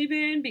truly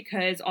been,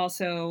 because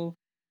also,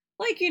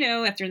 like,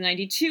 after the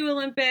 92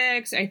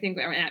 Olympics, I think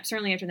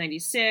certainly after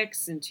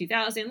 96 and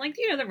 2000, like,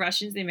 the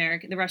Russians, the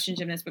Russian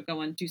gymnasts would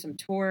go and do some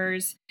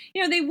tours.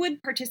 They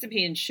would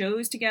participate in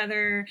shows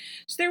together.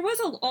 So there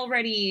was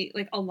already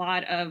like a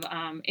lot of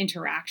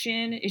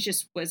interaction. It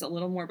just was a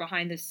little more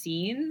behind the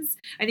scenes.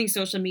 I think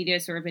social media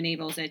sort of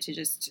enables it to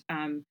just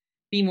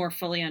be more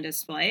fully on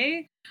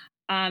display.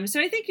 So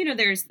I think,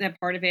 there's that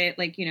part of it.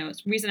 Like,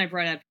 reason I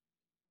brought up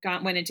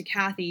went into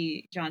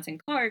Kathy Johnson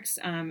Clark's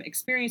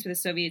experience with the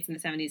Soviets in the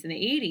 70s and the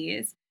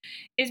 80s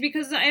is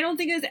because I don't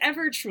think it was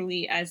ever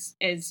truly as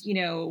as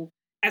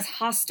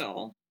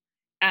hostile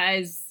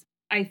as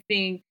I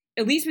think,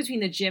 at least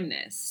between the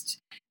gymnasts,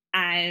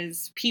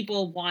 as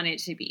people want it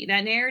to be.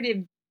 That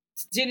narrative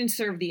didn't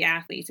serve the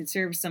athletes; it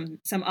served some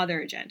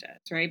other agendas,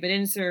 right? But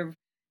didn't serve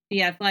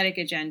the athletic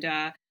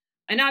agenda.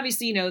 And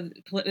obviously,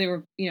 they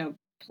were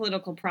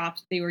political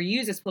props. They were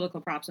used as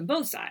political props on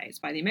both sides.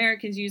 By the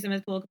Americans, used them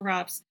as political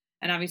props,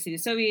 and obviously the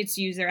Soviets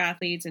used their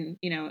athletes, and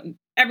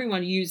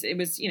everyone used it.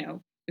 Was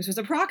this was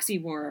a proxy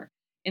war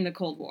in the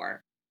Cold War,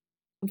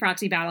 a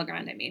proxy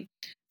battleground. I mean,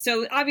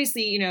 so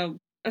obviously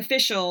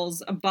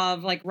officials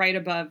above, like right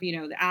above,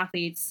 the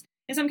athletes.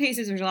 In some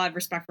cases, there's a lot of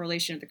respectful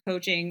relation with the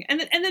coaching, and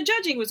the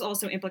judging was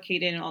also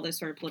implicated in all this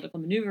sort of political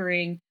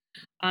maneuvering.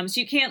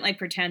 So you can't like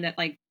pretend that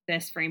like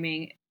this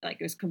framing like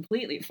it was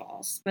completely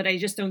false, but I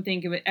just don't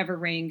think it would ever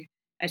ring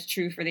as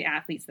true for the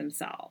athletes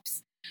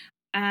themselves.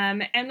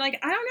 And like,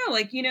 I don't know,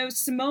 like,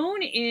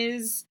 Simone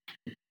is,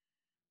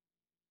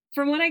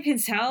 from what I can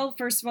tell,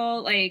 first of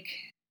all, like,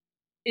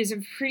 is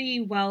a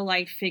pretty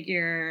well-liked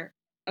figure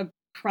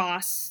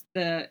across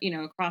the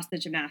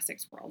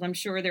gymnastics world. I'm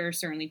sure there are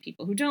certainly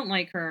people who don't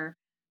like her,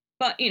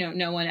 but,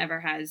 no one ever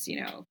has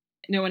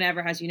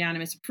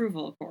unanimous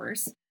approval, of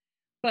course.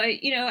 But,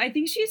 I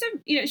think she's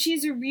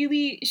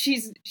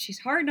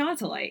hard not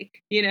to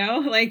like,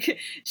 like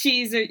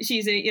she's a,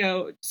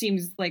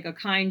 seems like a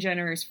kind,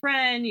 generous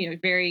friend,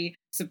 very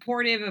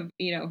supportive of,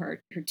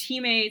 her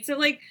teammates. So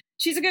like,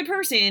 she's a good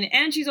person,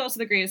 and she's also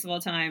the greatest of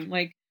all time.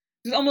 Like,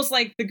 it's almost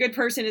like the good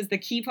person is the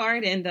key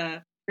part and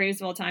the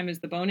greatest of all time is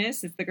the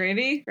bonus. It's the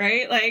gravy,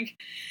 right? Like,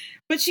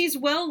 but she's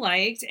well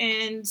liked,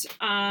 and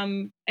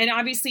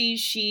obviously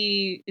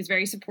she is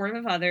very supportive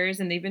of others,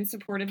 and they've been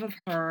supportive of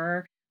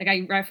her. Like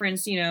I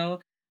referenced, and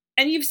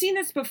you've seen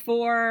this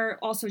before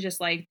also, just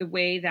like the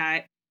way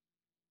that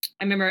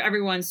I remember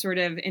everyone sort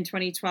of in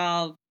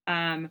 2012,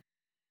 the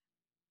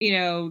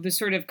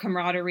sort of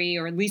camaraderie,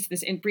 or at least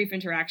this brief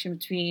interaction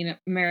between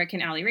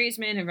American Ali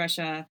Raisman and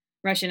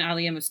Russian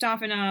Alia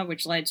Mustafina,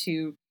 which led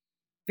to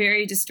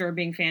very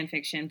disturbing fan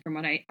fiction from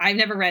what I've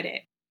never read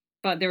it,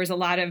 but there was a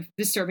lot of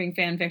disturbing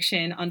fan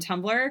fiction on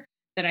Tumblr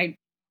that I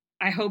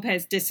hope I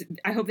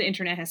hope the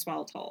internet has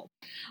swallowed whole.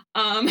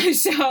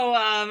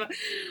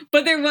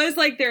 But there was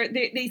like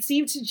they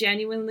seemed to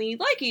genuinely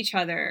like each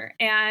other,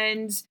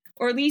 and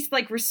or at least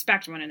like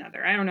respect one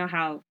another. I don't know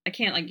how, I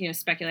can't like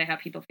speculate how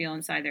people feel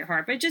inside their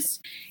heart, but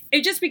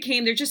it just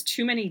became, there's just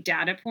too many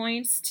data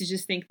points to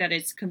just think that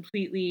it's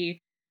completely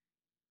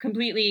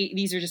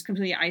these are just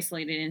completely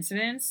isolated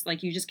incidents.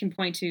 Like you just can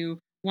point to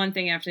one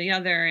thing after the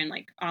other, and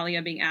like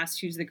Alia being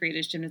asked who's the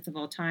greatest gymnast of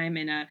all time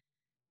in a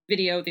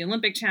video of the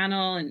Olympic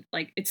channel, and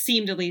like it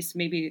seemed, at least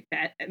maybe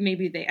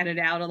they edited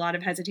out a lot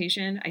of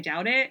hesitation, I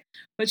doubt it,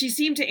 but she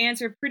seemed to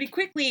answer pretty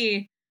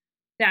quickly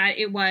that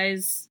it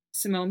was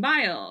Simone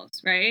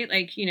Biles, right?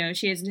 Like,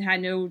 she has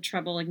had no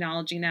trouble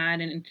acknowledging that,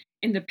 and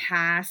in the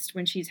past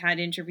when she's had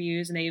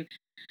interviews, and they've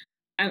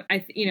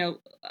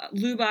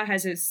Luba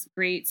has this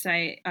great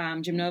site,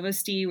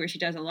 Gymnovosti, where she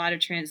does a lot of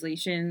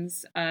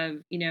translations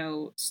of,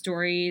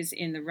 stories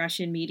in the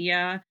Russian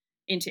media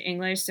into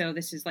English. So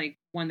this is like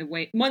one of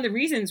the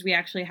reasons we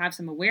actually have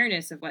some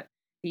awareness of what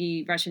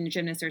the Russian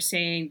gymnasts are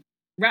saying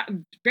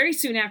very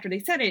soon after they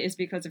said it, is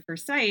because of her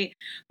site.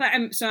 But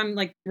I'm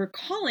like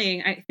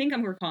recalling, I think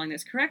I'm recalling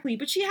this correctly,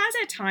 but she has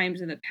at times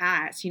in the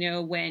past,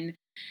 when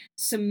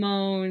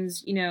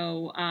Simone's,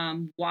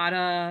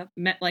 WADA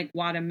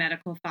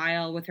medical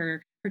file with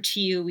her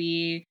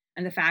TUE,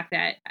 and the fact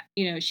that,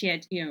 she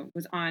had,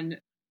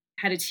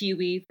 had a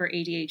TUE for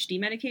ADHD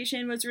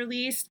medication was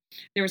released.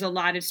 There was a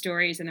lot of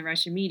stories in the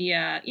Russian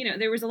media.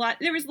 There was a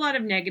lot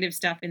of negative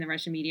stuff in the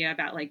Russian media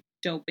about like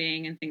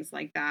doping and things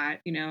like that,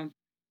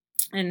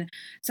 and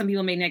some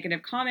people made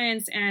negative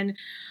comments. And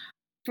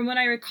from what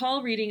I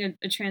recall reading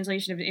a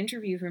translation of an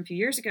interview from a few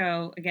years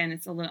ago, again,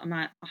 it's a little, I'm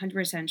not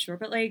 100% sure,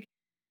 but like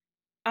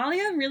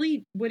Alia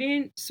really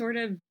wouldn't sort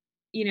of,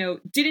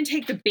 didn't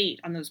take the bait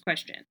on those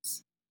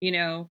questions,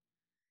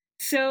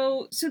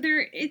 So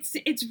there,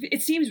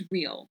 it seems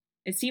real.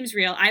 It seems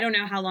real. I don't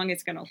know how long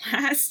it's going to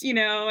last,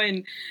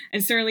 and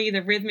certainly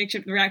the rhythmic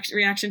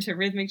reaction to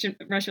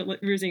Russia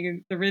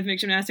losing the rhythmic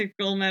gymnastics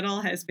gold medal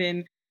has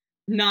been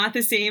not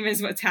the same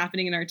as what's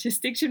happening in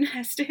artistic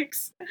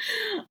gymnastics.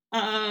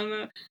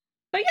 But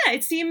yeah,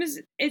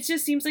 it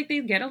just seems like they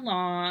get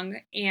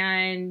along,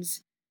 and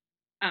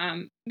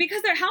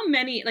because they're how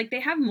many, like, they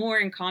have more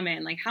in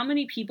common. Like, how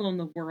many people in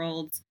the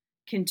world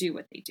can do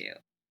what they do,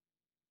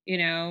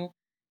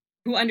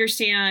 who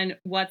understand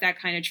what that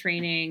kind of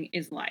training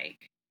is like.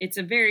 It's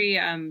a very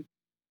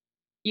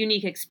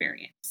unique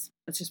experience.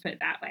 Let's just put it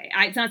that way.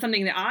 It's not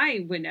something that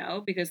I would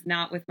know, because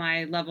not with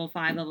my level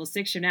 5, level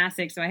 6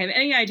 gymnastics. So I have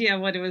any idea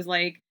what it was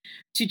like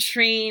to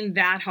train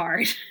that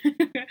hard.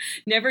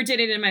 Never did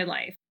it in my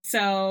life.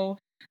 So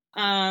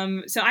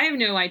I have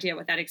no idea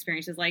what that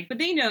experience is like, but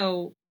they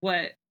know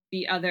what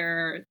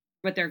they're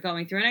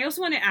going through. And I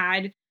also want to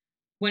add,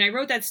 when I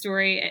wrote that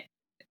story,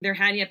 they're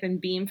heading up in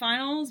beam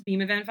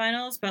event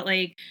finals, but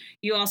like,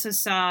 you also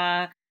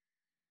saw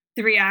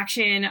the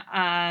reaction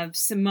of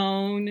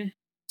Simone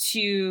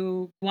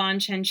to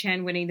Guan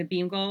Chen winning the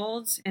beam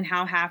golds and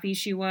how happy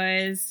she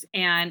was,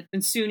 and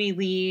Suni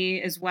Lee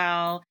as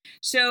well.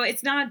 So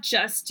it's not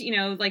just,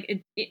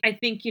 I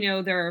think,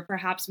 there are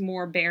perhaps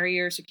more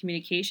barriers to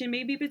communication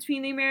maybe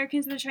between the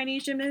Americans and the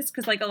Chinese gymnasts,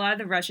 because like a lot of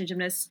the Russian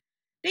gymnasts,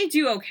 they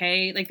do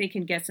okay. Like, they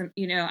can get some,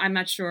 I'm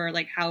not sure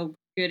like how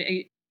good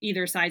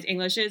either side's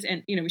English is.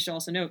 And, we should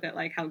also note that,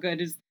 like, how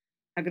good is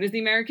the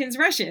Americans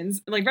Russian?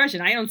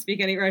 I don't speak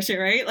any Russian,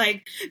 right?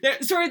 Like,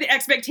 sort of the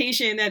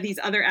expectation that these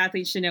other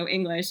athletes should know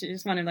English. I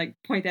just want to like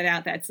point that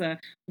out. That's a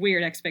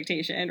weird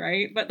expectation,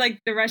 right? But like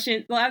a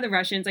lot of the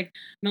Russians, like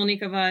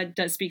Melnikova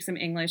does speak some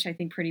English, I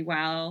think, pretty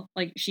well.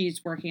 Like,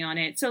 she's working on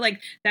it. So like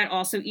that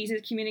also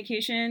eases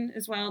communication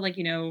as well. Like,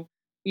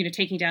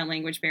 taking down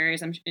language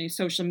barriers,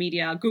 social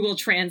media, Google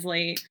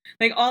Translate,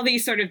 like all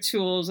these sort of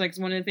tools. Like,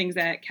 one of the things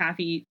that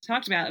Kathy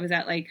talked about was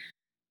that like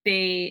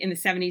they, in the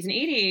 70s and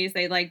 80s,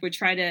 they like would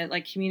try to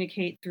like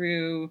communicate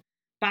through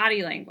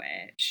body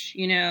language,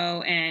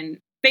 and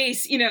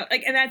face,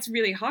 like, and that's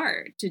really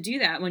hard to do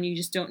that when you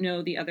just don't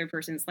know the other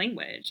person's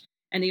language,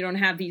 and you don't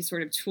have these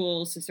sort of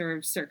tools to sort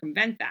of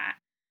circumvent that,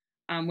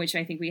 which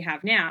I think we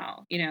have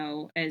now,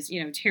 as,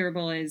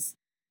 terrible as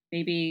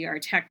maybe our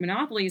tech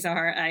monopolies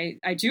are.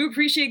 I do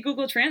appreciate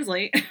Google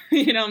Translate.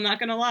 I'm not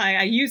going to lie.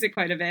 I use it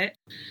quite a bit.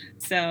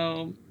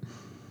 So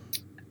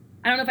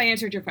I don't know if I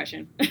answered your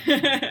question.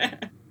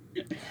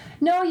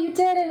 No, you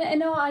did. And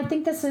no, I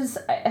think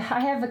I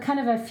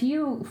have a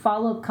few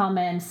follow-up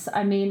comments.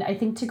 I mean, I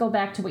think to go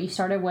back to what you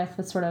started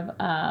with sort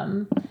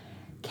of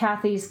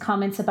Kathy's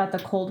comments about the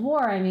Cold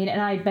War. I mean, and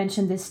I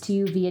mentioned this to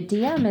you via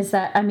DM, is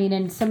that, I mean,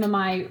 in some of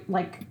my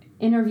like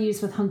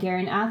interviews with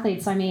Hungarian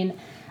athletes, I mean,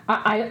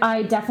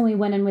 I definitely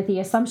went in with the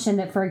assumption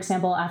that, for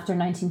example, after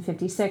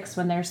 1956,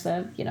 when there's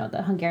the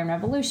Hungarian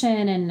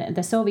Revolution and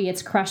the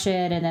Soviets crush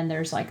it, and then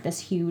there's like this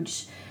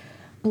huge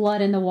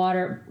blood in the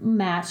water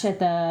match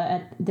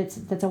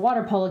that's a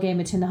water polo game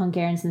between the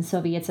Hungarians and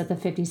Soviets at the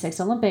 56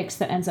 Olympics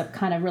that ends up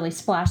kind of really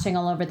splashing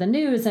all over the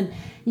news. And,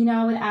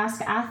 I would ask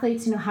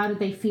athletes, how did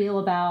they feel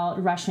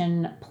about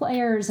Russian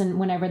players and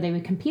whenever they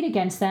would compete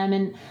against them.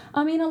 And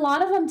I mean, a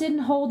lot of them didn't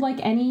hold like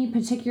any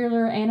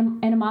particular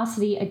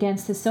animosity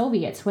against the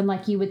Soviets, when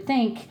like you would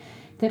think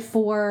that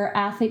for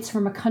athletes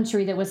from a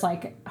country that was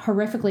like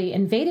horrifically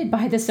invaded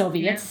by the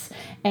Soviets,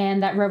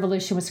 and that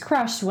revolution was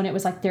crushed, when it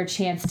was like their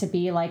chance to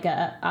be like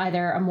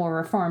either a more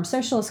reformed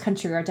socialist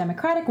country or a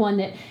democratic one,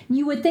 that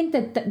you would think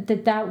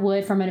that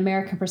would, from an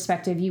American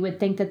perspective, you would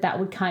think that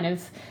would kind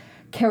of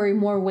carry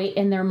more weight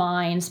in their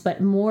minds.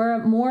 But more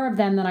of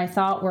them than I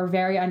thought were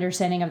very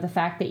understanding of the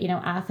fact that,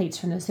 athletes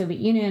from the Soviet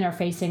Union are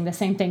facing the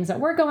same things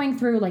that we're going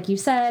through. Like you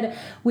said,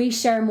 we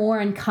share more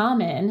in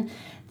common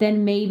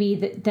than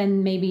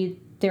maybe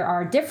there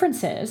are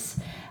differences.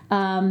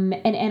 And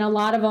a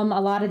lot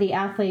of the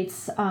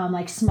athletes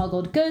like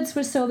smuggled goods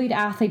with Soviet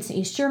athletes and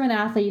East German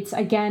athletes.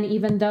 Again,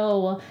 even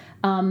though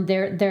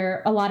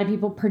there a lot of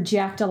people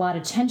project a lot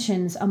of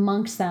tensions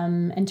amongst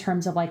them in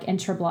terms of like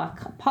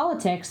intra-bloc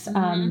politics.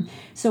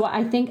 So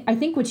I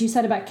think what you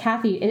said about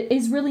Kathy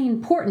is really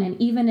important. And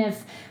even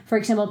if, for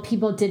example,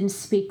 people didn't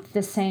speak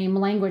the same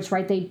language,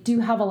 right, they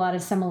do have a lot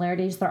of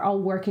similarities. They're all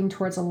working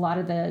towards a lot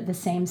of the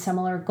same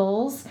similar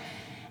goals.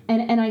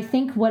 And I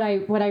think what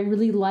I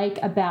really like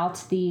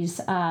about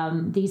these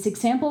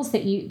examples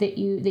that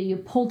you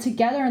pulled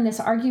together, and this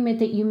argument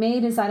that you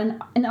made, is that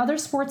in other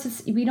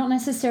sports we don't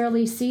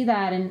necessarily see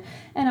that, and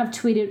I've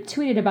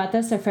tweeted about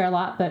this a fair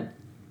lot, but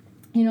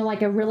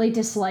like I really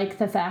dislike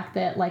the fact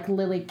that like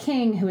Lily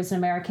King, who is an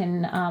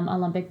American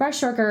Olympic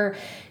breaststroker,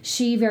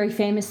 she very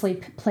famously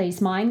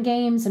plays mind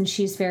games, and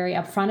she's very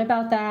upfront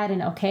about that.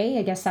 And okay,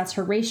 I guess that's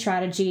her race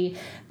strategy.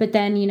 But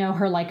then,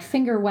 her like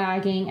finger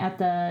wagging at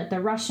the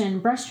Russian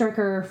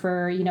breaststroker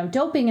for,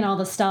 doping and all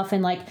this stuff,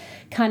 and like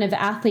kind of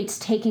athletes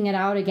taking it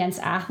out against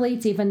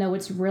athletes, even though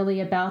it's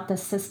really about the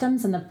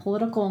systems and the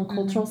political and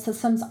cultural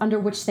systems under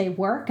which they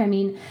work. I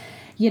mean,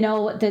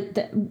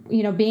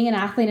 being an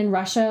athlete in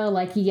Russia,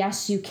 like,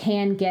 yes, you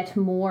can get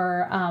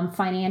more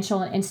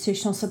financial and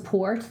institutional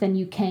support than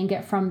you can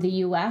get from the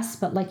U.S.,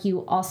 but like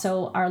you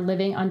also are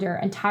living under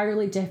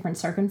entirely different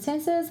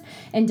circumstances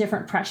and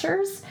different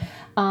pressures.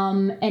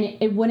 And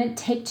it wouldn't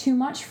take too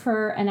much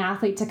for an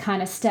athlete to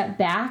kind of step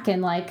back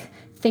and like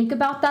think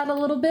about that a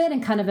little bit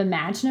and kind of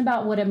imagine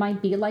about what it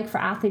might be like for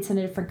athletes in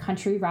a different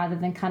country, rather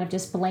than kind of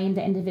just blame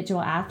the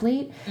individual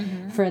athlete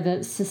for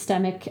the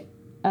systemic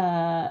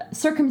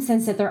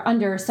circumstance that they're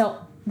under. So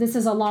this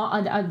is a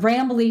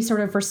rambly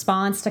sort of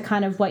response to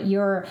kind of what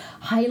you're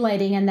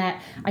highlighting, and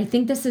that I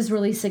think this is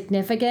really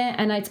significant.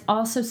 And it's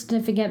also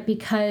significant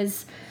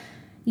because,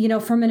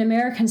 from an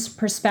American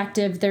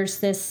perspective,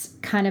 there's this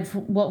kind of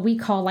what we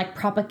call like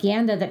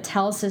propaganda that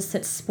tells us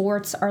that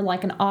sports are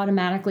like an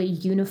automatically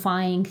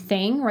unifying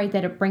thing, right?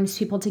 That it brings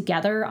people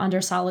together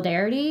under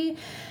solidarity,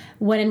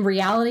 when in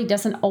reality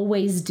doesn't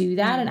always do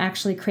that and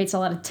actually creates a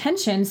lot of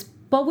tensions.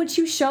 But what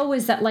you show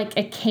is that like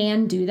it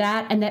can do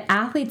that, and that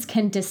athletes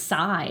can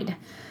decide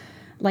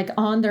like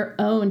on their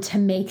own to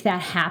make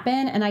that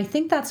happen. And I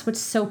think that's what's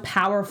so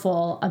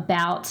powerful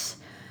about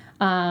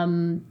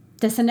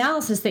this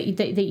analysis that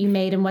you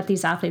made and what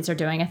these athletes are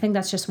doing. I think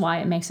that's just why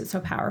it makes it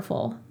so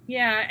powerful.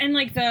 Yeah, and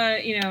like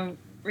the,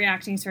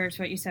 reacting sort of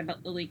to what you said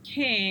about Lily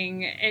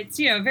King, it's,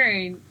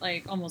 very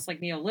like almost like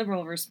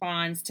neoliberal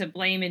response to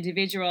blame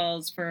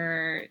individuals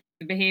for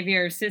the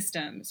behavior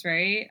systems,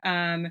 right?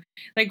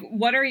 Like,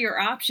 what are your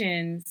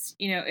options,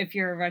 if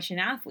you're a Russian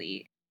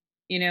athlete,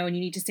 and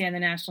you need to stay on the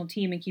national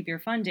team and keep your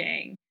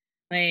funding?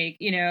 Like,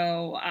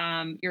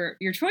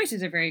 your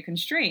choices are very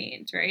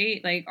constrained,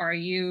 right? Like, are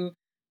you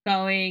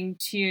going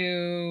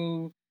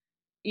to,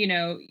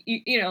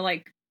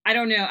 like, I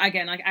don't know.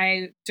 Again, like,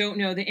 I don't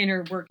know the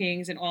inner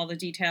workings and all the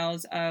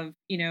details of,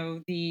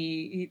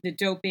 the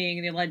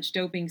doping, the alleged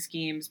doping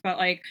schemes. But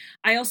like,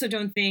 I also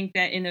don't think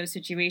that in those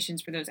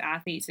situations for those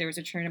athletes, there was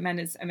a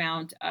tremendous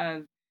amount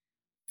of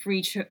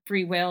free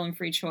will and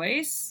free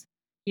choice,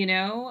 to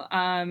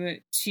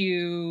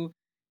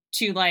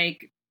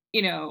like,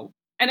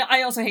 and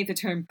I also hate the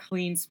term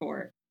clean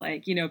sport.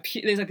 Like,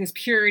 there's like this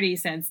purity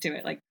sense to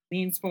it, like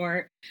clean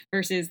sport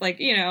versus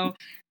like,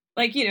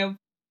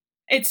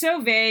 it's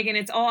so vague, and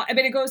it's all, I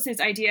mean, it goes to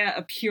this idea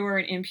of pure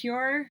and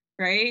impure,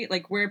 right?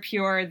 Like, we're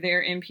pure,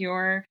 they're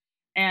impure.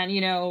 And,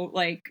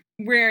 like,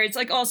 where it's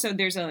like, also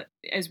there's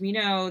as we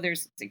know,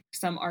 there's like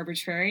some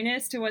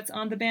arbitrariness to what's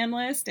on the ban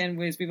list. And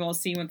as we've all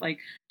seen with like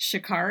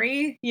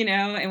Sha'Carri,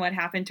 and what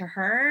happened to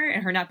her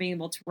and her not being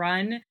able to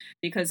run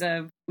because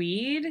of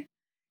weed,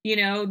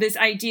 this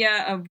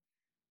idea of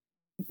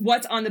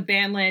what's on the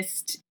ban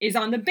list is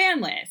on the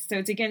ban list. So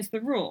it's against the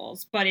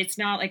rules, but it's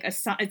not like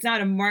it's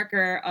not a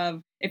marker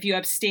of if you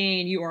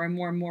abstain, you are a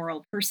more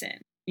moral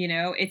person.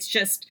 It's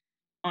just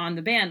on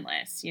the ban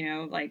list,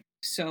 like,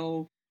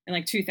 so in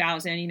like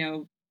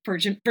 2000, for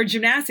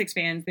gymnastics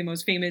fans, the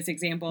most famous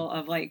example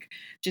of like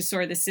just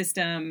sort of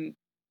the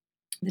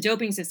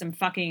doping system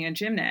fucking a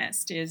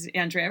gymnast is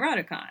Andrea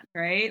Radikant,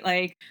 right?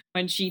 Like,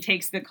 when she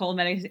takes the cold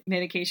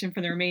medication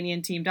from the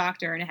Romanian team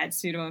doctor and it had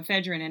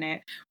pseudoephedrine in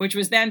it, which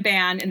was then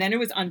banned, and then it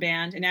was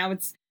unbanned, and now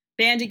it's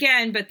banned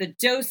again, but the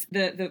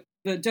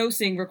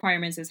dosing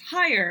requirements is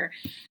higher.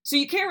 So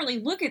you can't really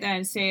look at that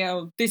and say,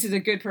 oh, this is a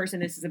good person,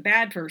 this is a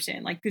bad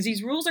person. Like, because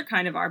these rules are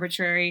kind of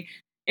arbitrary.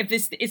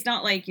 It's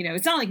not like,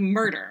 it's not like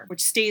murder,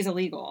 which stays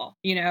illegal,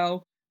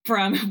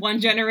 from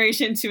one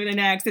generation to the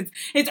next.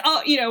 It's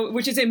all,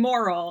 which is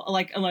immoral,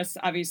 like, unless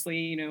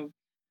obviously,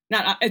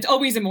 not, it's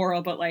always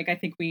immoral, but like, I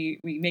think we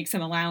make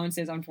some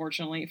allowances,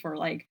 unfortunately, for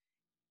like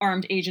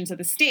armed agents of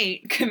the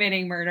state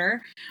committing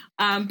murder.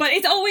 But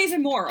it's always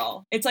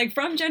immoral. It's like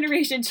from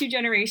generation to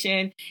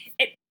generation.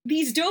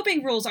 These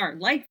doping rules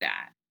aren't like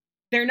that.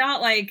 They're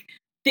not like,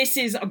 this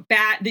is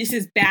bad, this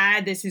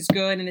is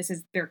good,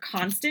 and they're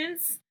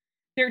constants.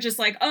 They're just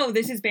like, oh,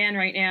 this is banned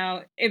right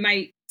now. It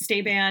might stay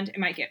banned. It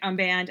might get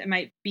unbanned. It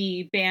might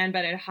be banned,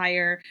 but at a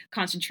higher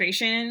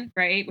concentration,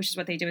 right? Which is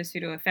what they did with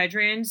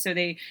pseudoephedrine.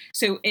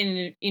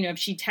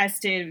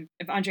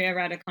 If Andrea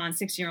Radikant,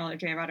 16-year-old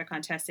Andrea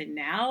Radikant tested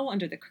now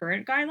under the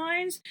current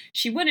guidelines,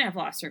 she wouldn't have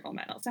lost her gold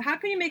medal. So how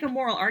can you make a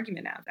moral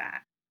argument out of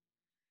that?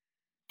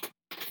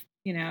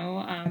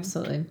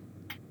 Absolutely.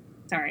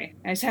 Sorry,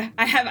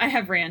 I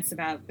have rants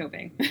about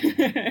doping.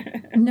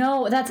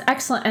 No, that's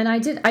excellent, and I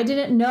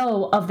didn't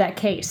know of that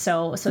case.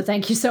 So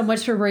thank you so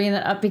much for bringing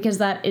that up, because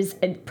that is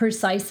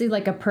precisely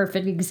like a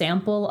perfect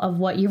example of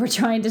what you were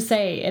trying to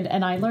say,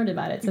 and I learned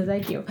about it. So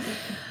thank you.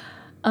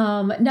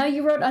 Now,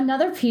 you wrote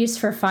another piece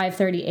for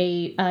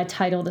 538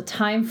 titled "A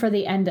Time for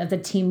the End of the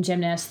Team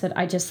Gymnast" that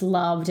I just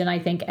loved, and I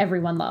think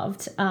everyone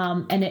loved.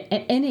 In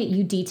it,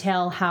 you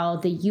detail how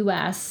the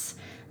U.S.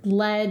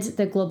 led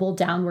the global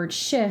downward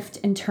shift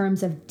in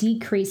terms of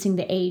decreasing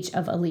the age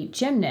of elite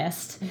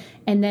gymnasts,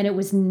 and then it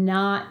was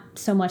not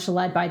so much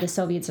led by the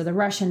Soviets or the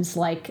Russians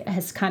like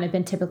has kind of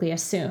been typically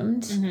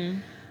assumed.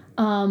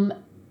 Mm-hmm.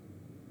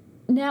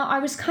 Now, I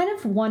was kind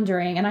of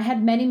wondering, and I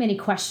had many, many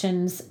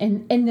questions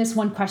in this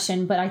one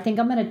question, but I think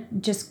I'm going to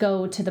just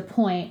go to the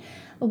point.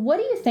 What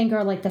do you think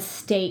are like the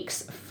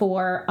stakes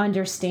for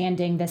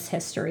understanding this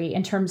history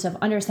in terms of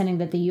understanding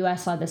that the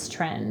U.S. saw this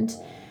trend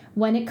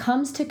when it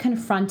comes to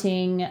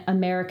confronting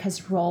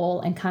America's role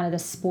and kind of the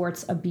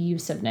sports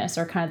abusiveness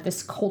or kind of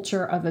this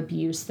culture of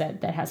abuse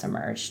that has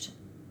emerged?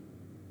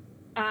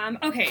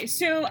 Okay,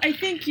 so I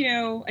think,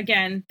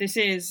 again, this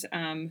is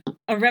a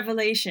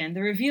revelation.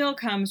 The reveal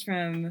comes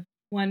from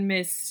one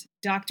Miss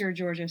Dr.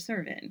 Georgia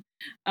Servin.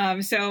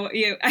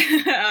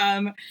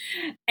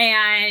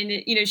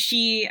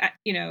 She,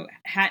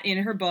 had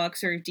in her book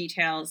sort of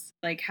details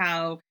like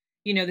how,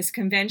 this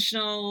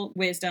conventional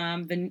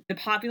wisdom, the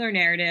popular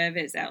narrative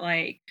is that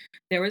like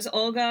there was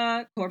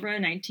Olga Korbra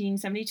in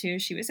 1972,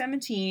 she was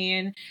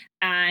 17,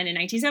 and in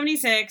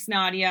 1976,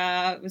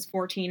 Nadia was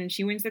 14 and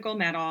she wins the gold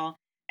medal.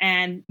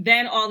 And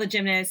then all the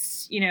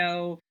gymnasts,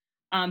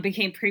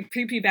 became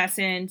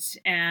prepubescent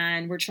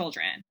and were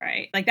children,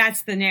 right? Like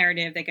that's the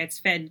narrative that gets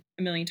fed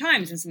a million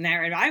times. It's the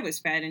narrative I was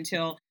fed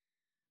until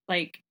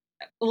like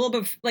a little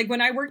bit, like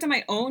when I worked on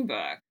my own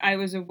book, I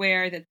was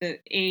aware that the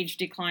age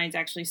declines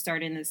actually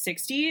started in the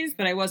 60s,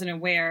 but I wasn't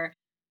aware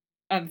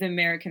of the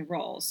American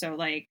role. So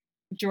like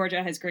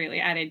Georgia has greatly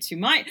added to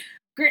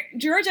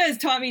Georgia has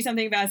taught me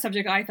something about a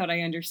subject I thought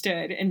I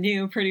understood and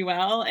knew pretty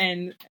well.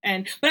 But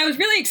I was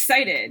really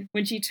excited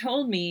when she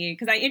told me,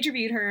 because I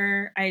interviewed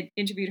her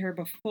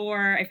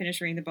before I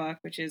finished reading the book,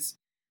 which is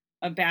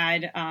a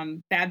bad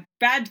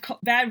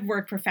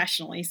work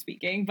professionally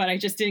speaking, but I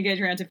just didn't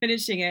get around to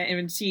finishing it. And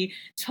when she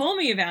told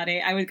me about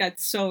it, I got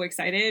so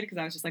excited because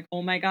I was just like,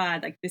 oh my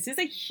God, like this is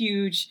a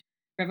huge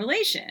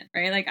revelation,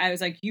 right? Like I was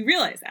like, you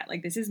realize that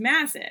like this is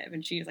massive.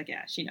 And she was like,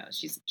 yeah, she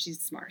knows,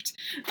 she's smart.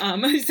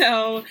 But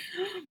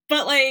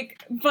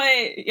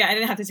yeah, I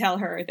didn't have to tell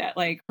her that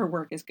like her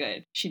work is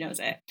good. She knows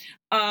it.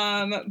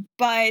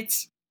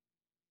 But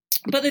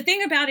the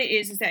thing about it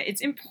is that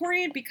it's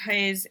important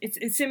because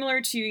it's similar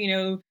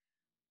to,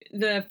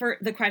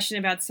 the question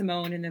about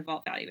Simone and the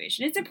vault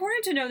valuation. It's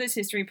important to know this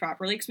history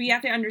properly because we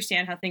have to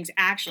understand how things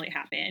actually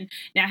happen,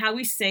 now how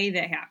we say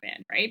they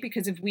happen, right?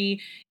 Because if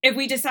we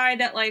decide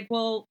that like,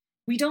 well,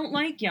 we don't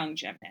like young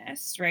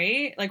gymnasts,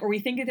 right? Like, or we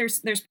think that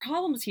there's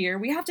problems here,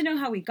 we have to know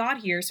how we got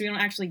here so we don't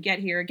actually get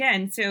here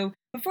again. So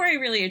before I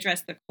really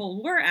address the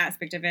Cold War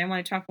aspect of it, I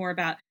want to talk more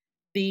about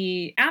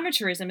the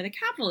amateurism and the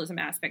capitalism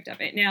aspect of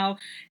it. Now,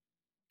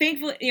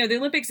 thankfully, the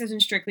Olympics isn't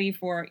strictly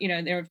for,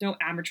 there are no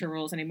amateur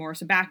rules anymore.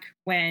 So back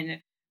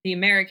when the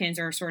Americans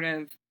are sort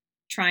of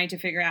trying to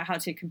figure out how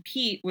to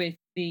compete with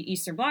the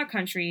Eastern Bloc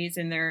countries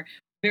and their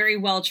very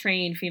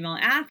well-trained female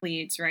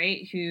athletes,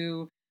 right,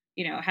 who,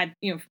 had,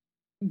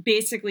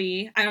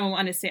 basically, I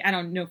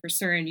don't know for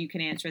certain, you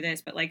can answer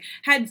this, but like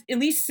had at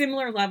least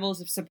similar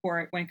levels of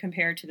support when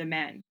compared to the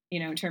men,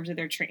 in terms of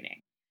their training.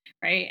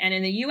 Right. And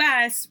in the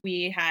US,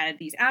 we had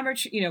these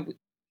amateur,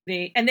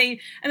 the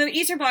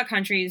Eastern Bloc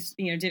countries,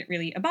 didn't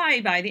really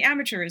abide by the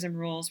amateurism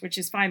rules, which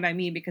is fine by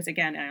me because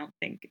again, I don't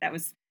think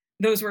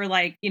those were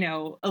like,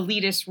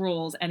 elitist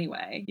rules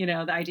anyway,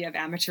 the idea of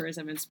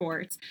amateurism in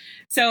sports.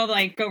 So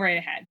like, go right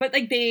ahead. But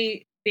like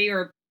they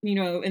are,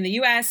 in the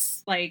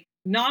US, like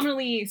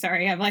nominally,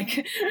 sorry, I'm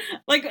like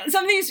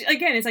some of these,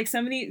 again, it's like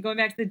some of these, going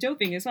back to the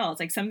doping as well. It's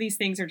like some of these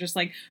things are just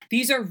like,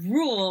 these are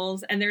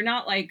rules and they're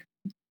not like,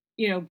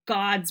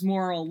 God's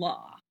moral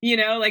law,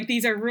 like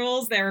these are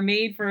rules that are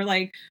made for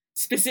like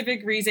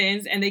specific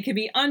reasons and they can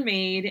be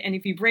unmade. And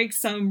if you break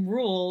some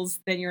rules,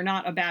 then you're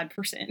not a bad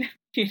person,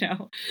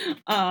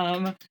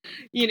 but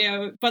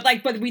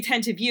we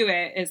tend to view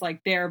it as like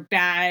they're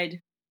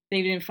bad.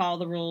 They didn't follow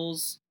the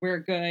rules. We're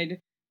good.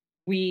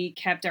 We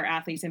kept our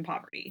athletes in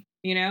poverty,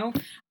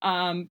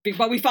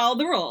 but we followed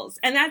the rules.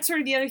 And that's sort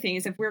of the other thing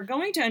is if we're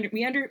going to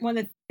one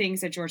of the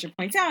things that Georgia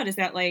points out is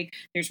that like,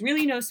 there's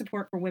really no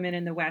support for women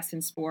in the West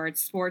in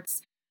sports.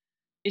 Sports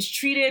is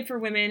treated for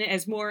women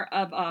as more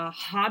of a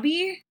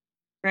hobby,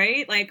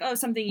 right? Like, oh,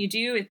 something you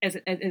do as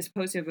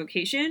opposed to a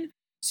vocation.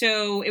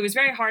 So it was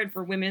very hard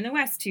for women in the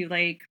West to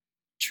like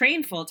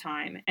train full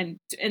time and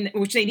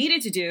which they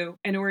needed to do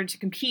in order to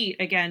compete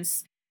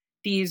against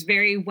these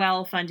very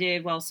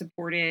well-funded,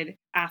 well-supported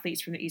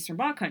athletes from the Eastern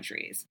Bloc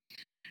countries.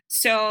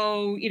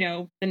 So,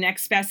 the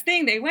next best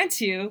thing they went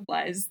to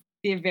was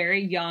the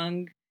very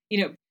young,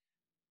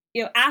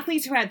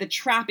 athletes who had the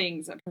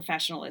trappings of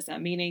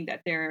professionalism, meaning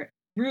that they're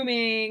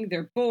rooming,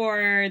 their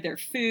board, their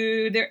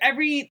food,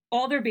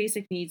 all their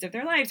basic needs of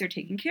their lives are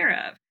taken care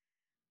of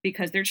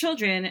because they're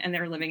children and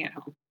they're living at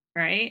home,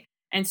 right?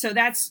 And so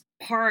that's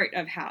part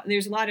of how,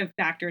 there's a lot of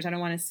factors. I don't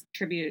want to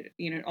attribute,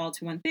 all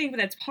to one thing, but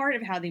that's part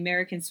of how the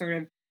Americans sort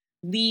of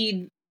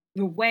lead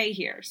the way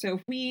here. So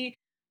if we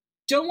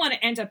don't want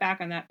to end up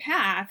back on that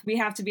path, we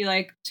have to be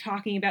like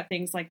talking about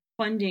things like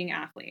funding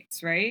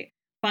athletes, right?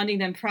 Funding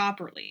them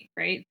properly,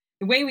 right?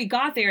 The way we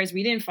got there is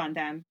we didn't fund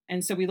them.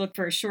 And so we looked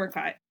for a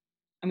shortcut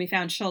and we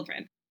found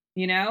children,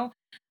 you know?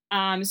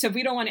 So if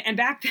we don't want to end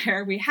back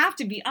there, we have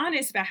to be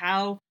honest about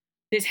how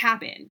this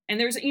happened. And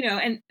there's, you know,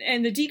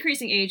 and the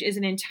decreasing age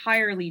isn't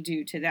entirely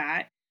due to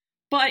that,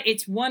 but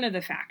it's one of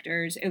the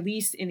factors, at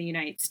least in the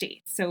United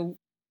States. So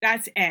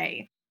that's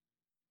A.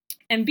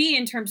 And B,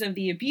 in terms of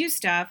the abuse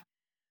stuff,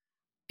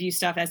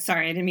 that's,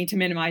 sorry, I didn't mean to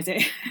minimize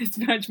it. It's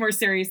much more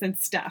serious than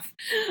stuff.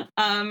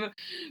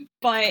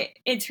 But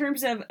in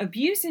terms of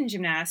abuse in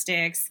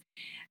gymnastics,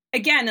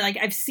 again, like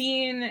I've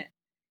seen,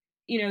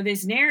 you know,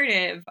 this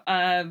narrative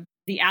of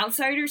the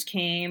outsiders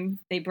came,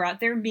 they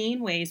brought their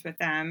mean ways with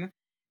them,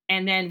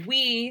 and then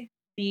we,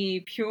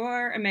 the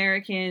pure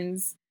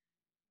Americans,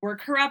 were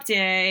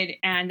corrupted,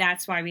 and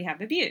that's why we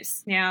have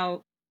abuse.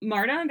 Now,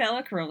 Marta and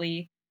Bella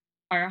Curley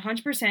are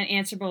 100%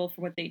 answerable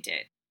for what they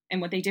did.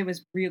 And what they did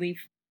was really,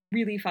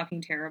 really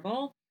fucking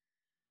terrible.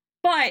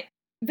 But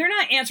they're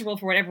not answerable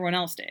for what everyone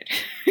else did,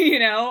 you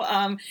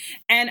know?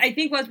 And I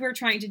think what we're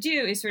trying to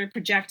do is sort of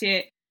project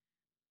it,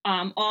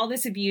 all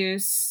this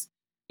abuse,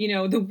 you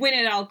know, the win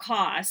at all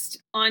cost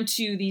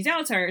onto these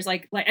outsiders,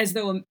 like as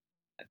though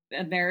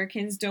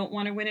Americans don't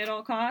want to win at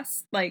all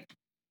costs. Like,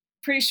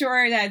 pretty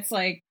sure that's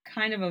like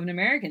kind of an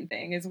American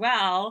thing as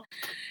well.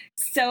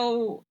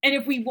 So, and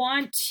if we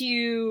want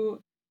to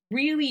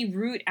really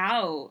root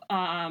out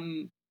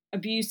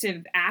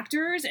abusive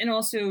actors and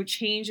also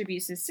change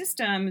abusive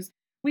systems,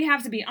 we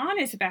have to be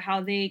honest about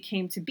how they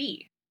came to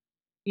be,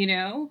 you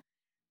know?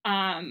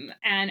 And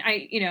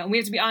we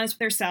have to be honest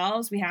with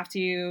ourselves. We have to,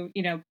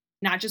 you know,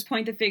 not just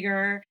point the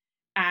finger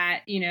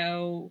at, you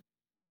know,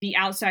 the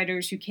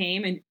outsiders who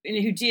came and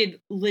who did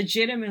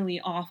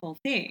legitimately awful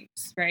things,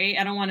 right?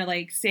 I don't want to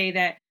like say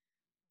that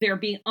they're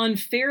being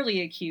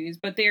unfairly accused,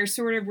 but they're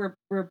sort of,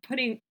 we're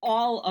putting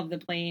all of the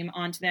blame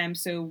onto them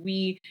so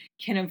we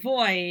can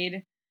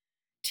avoid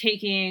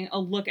taking a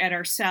look at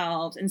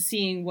ourselves and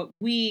seeing what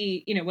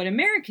we, you know, what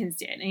Americans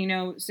did. And, you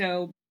know,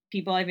 so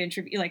people I've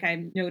interviewed, like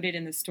I noted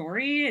in the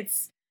story,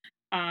 it's,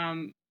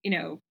 you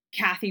know,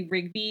 Kathy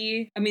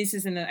Rigby. I mean, this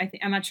is in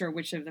the, I'm not sure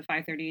which of the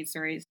 538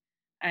 stories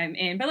I'm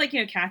in, but like,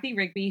 you know, Kathy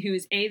Rigby, who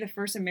is the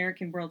first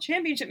American world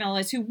championship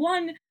medalist who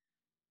won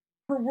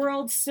her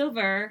world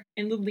silver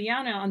in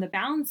Ljubljana on the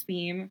balance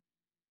beam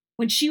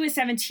when she was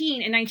 17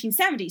 in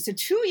 1970. So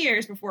 2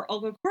 years before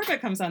Olga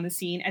Korba comes on the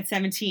scene at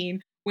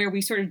 17, where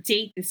we sort of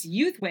date this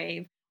youth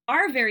wave,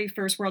 our very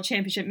first world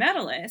championship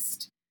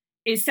medalist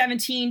is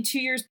 17, 2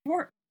 years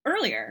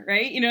earlier,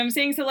 right? You know what I'm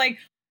saying? So like,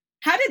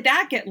 how did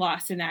that get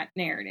lost in that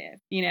narrative?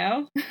 You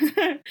know,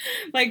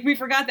 like we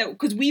forgot that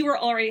because we were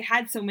already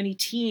had so many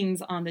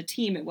teens on the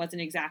team. It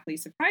wasn't exactly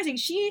surprising.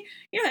 She,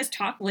 you know, has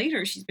talked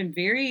later. She's been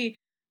very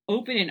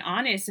open and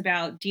honest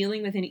about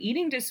dealing with an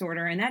eating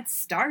disorder. And that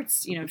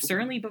starts, you know,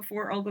 certainly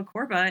before Olga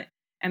Korba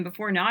and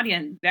before Nadia,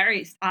 and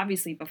very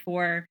obviously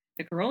before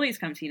the Karolyis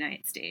come to the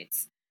United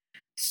States.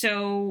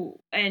 So,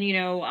 and, you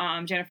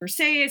know, Jennifer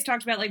Say has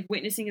talked about like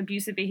witnessing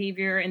abusive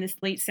behavior in the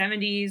late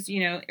 70s,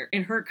 you know,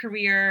 in her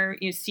career,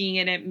 you know, seeing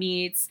it at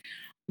meets.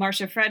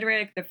 Marcia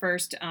Frederick, the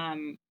first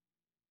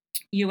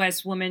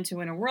U.S. woman to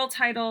win a world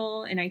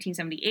title in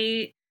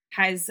 1978,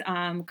 has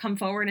come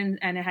forward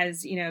and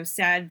has, you know,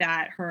 said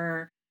that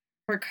her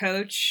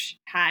coach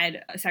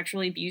had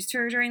sexually abused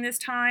her during this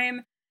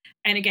time.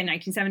 And again,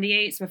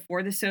 1978, so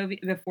before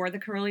the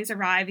Karolyis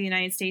arrive in the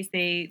United States,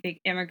 they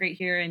immigrate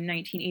here in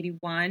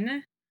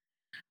 1981.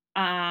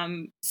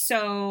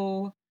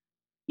 So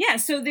yeah,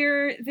 so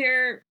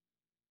they're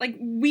like,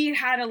 we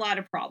had a lot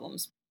of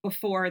problems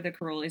before the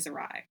Karolyis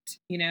arrived,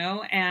 you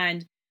know,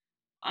 and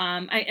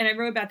I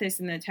wrote about this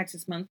in the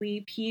Texas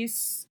Monthly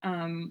piece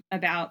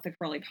about the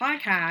Karoly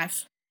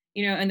podcast,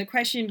 you know, and the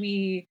question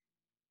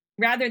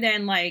rather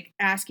than like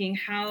asking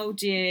how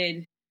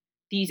did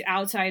these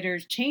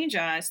outsiders change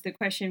us, the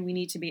question we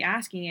need to be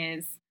asking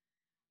is,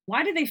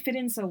 why did they fit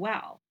in so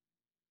well?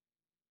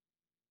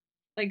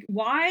 Like,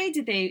 why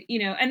did they, you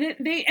know,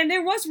 and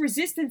there was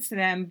resistance to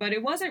them, but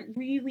it wasn't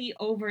really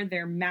over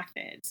their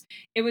methods.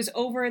 It was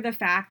over the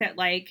fact that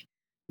like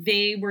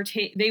they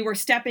were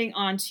stepping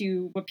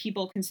onto what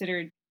people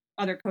considered,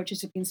 other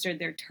coaches who considered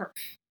their turf,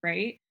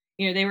 right?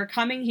 You know, they were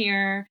coming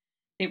here,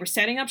 they were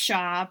setting up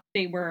shop,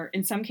 they were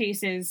in some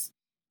cases,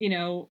 you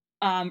know,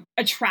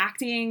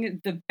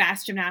 attracting the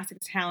best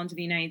gymnastics talent of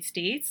the United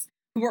States,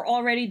 who were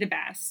already the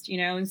best, you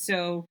know, and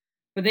so,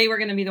 but they were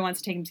going to be the ones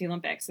to take them to the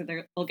Olympics, so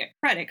they'll get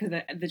credit because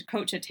the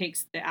coach that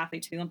takes the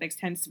athlete to the Olympics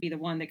tends to be the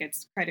one that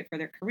gets credit for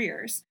their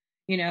careers,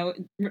 you know,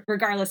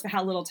 regardless of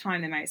how little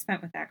time they might have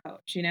spent with that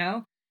coach, you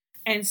know,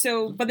 and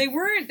so, but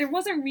there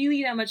wasn't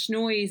really that much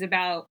noise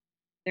about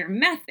their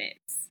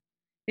methods.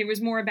 It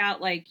was more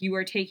about like, you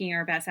are taking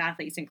our best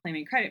athletes and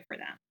claiming credit for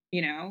them,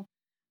 you know.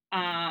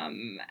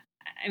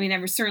 I mean,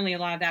 there was certainly a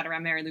lot of that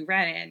around Mary Lou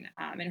Retton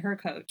and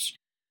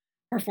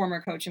her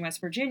former coach in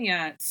West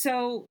Virginia.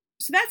 So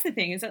so that's the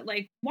thing, is that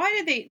like, why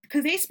did they,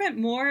 because they spent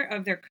more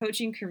of their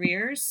coaching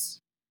careers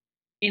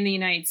in the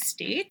United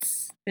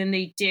States than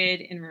they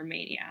did in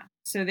Romania.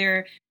 So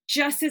they're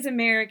just as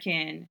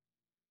American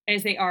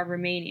as they are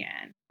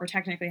Romanian, or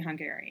technically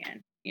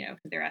Hungarian, you know,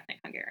 because they're ethnic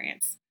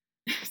Hungarians.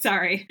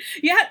 Sorry.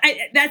 Yeah,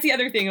 that's the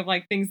other thing of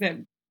like things that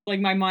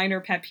like my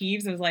minor pet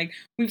peeves is like,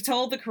 we've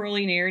told the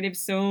Crowley narrative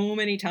so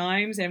many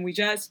times and we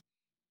just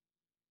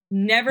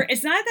never,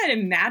 it's not that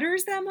it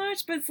matters that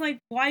much, but it's like,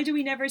 why do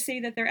we never say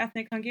that they're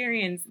ethnic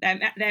Hungarians?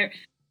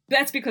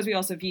 That's because we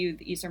also view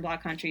the Eastern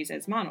Bloc countries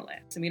as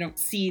monoliths, and we don't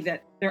see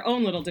that their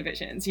own little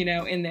divisions, you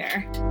know, in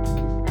there.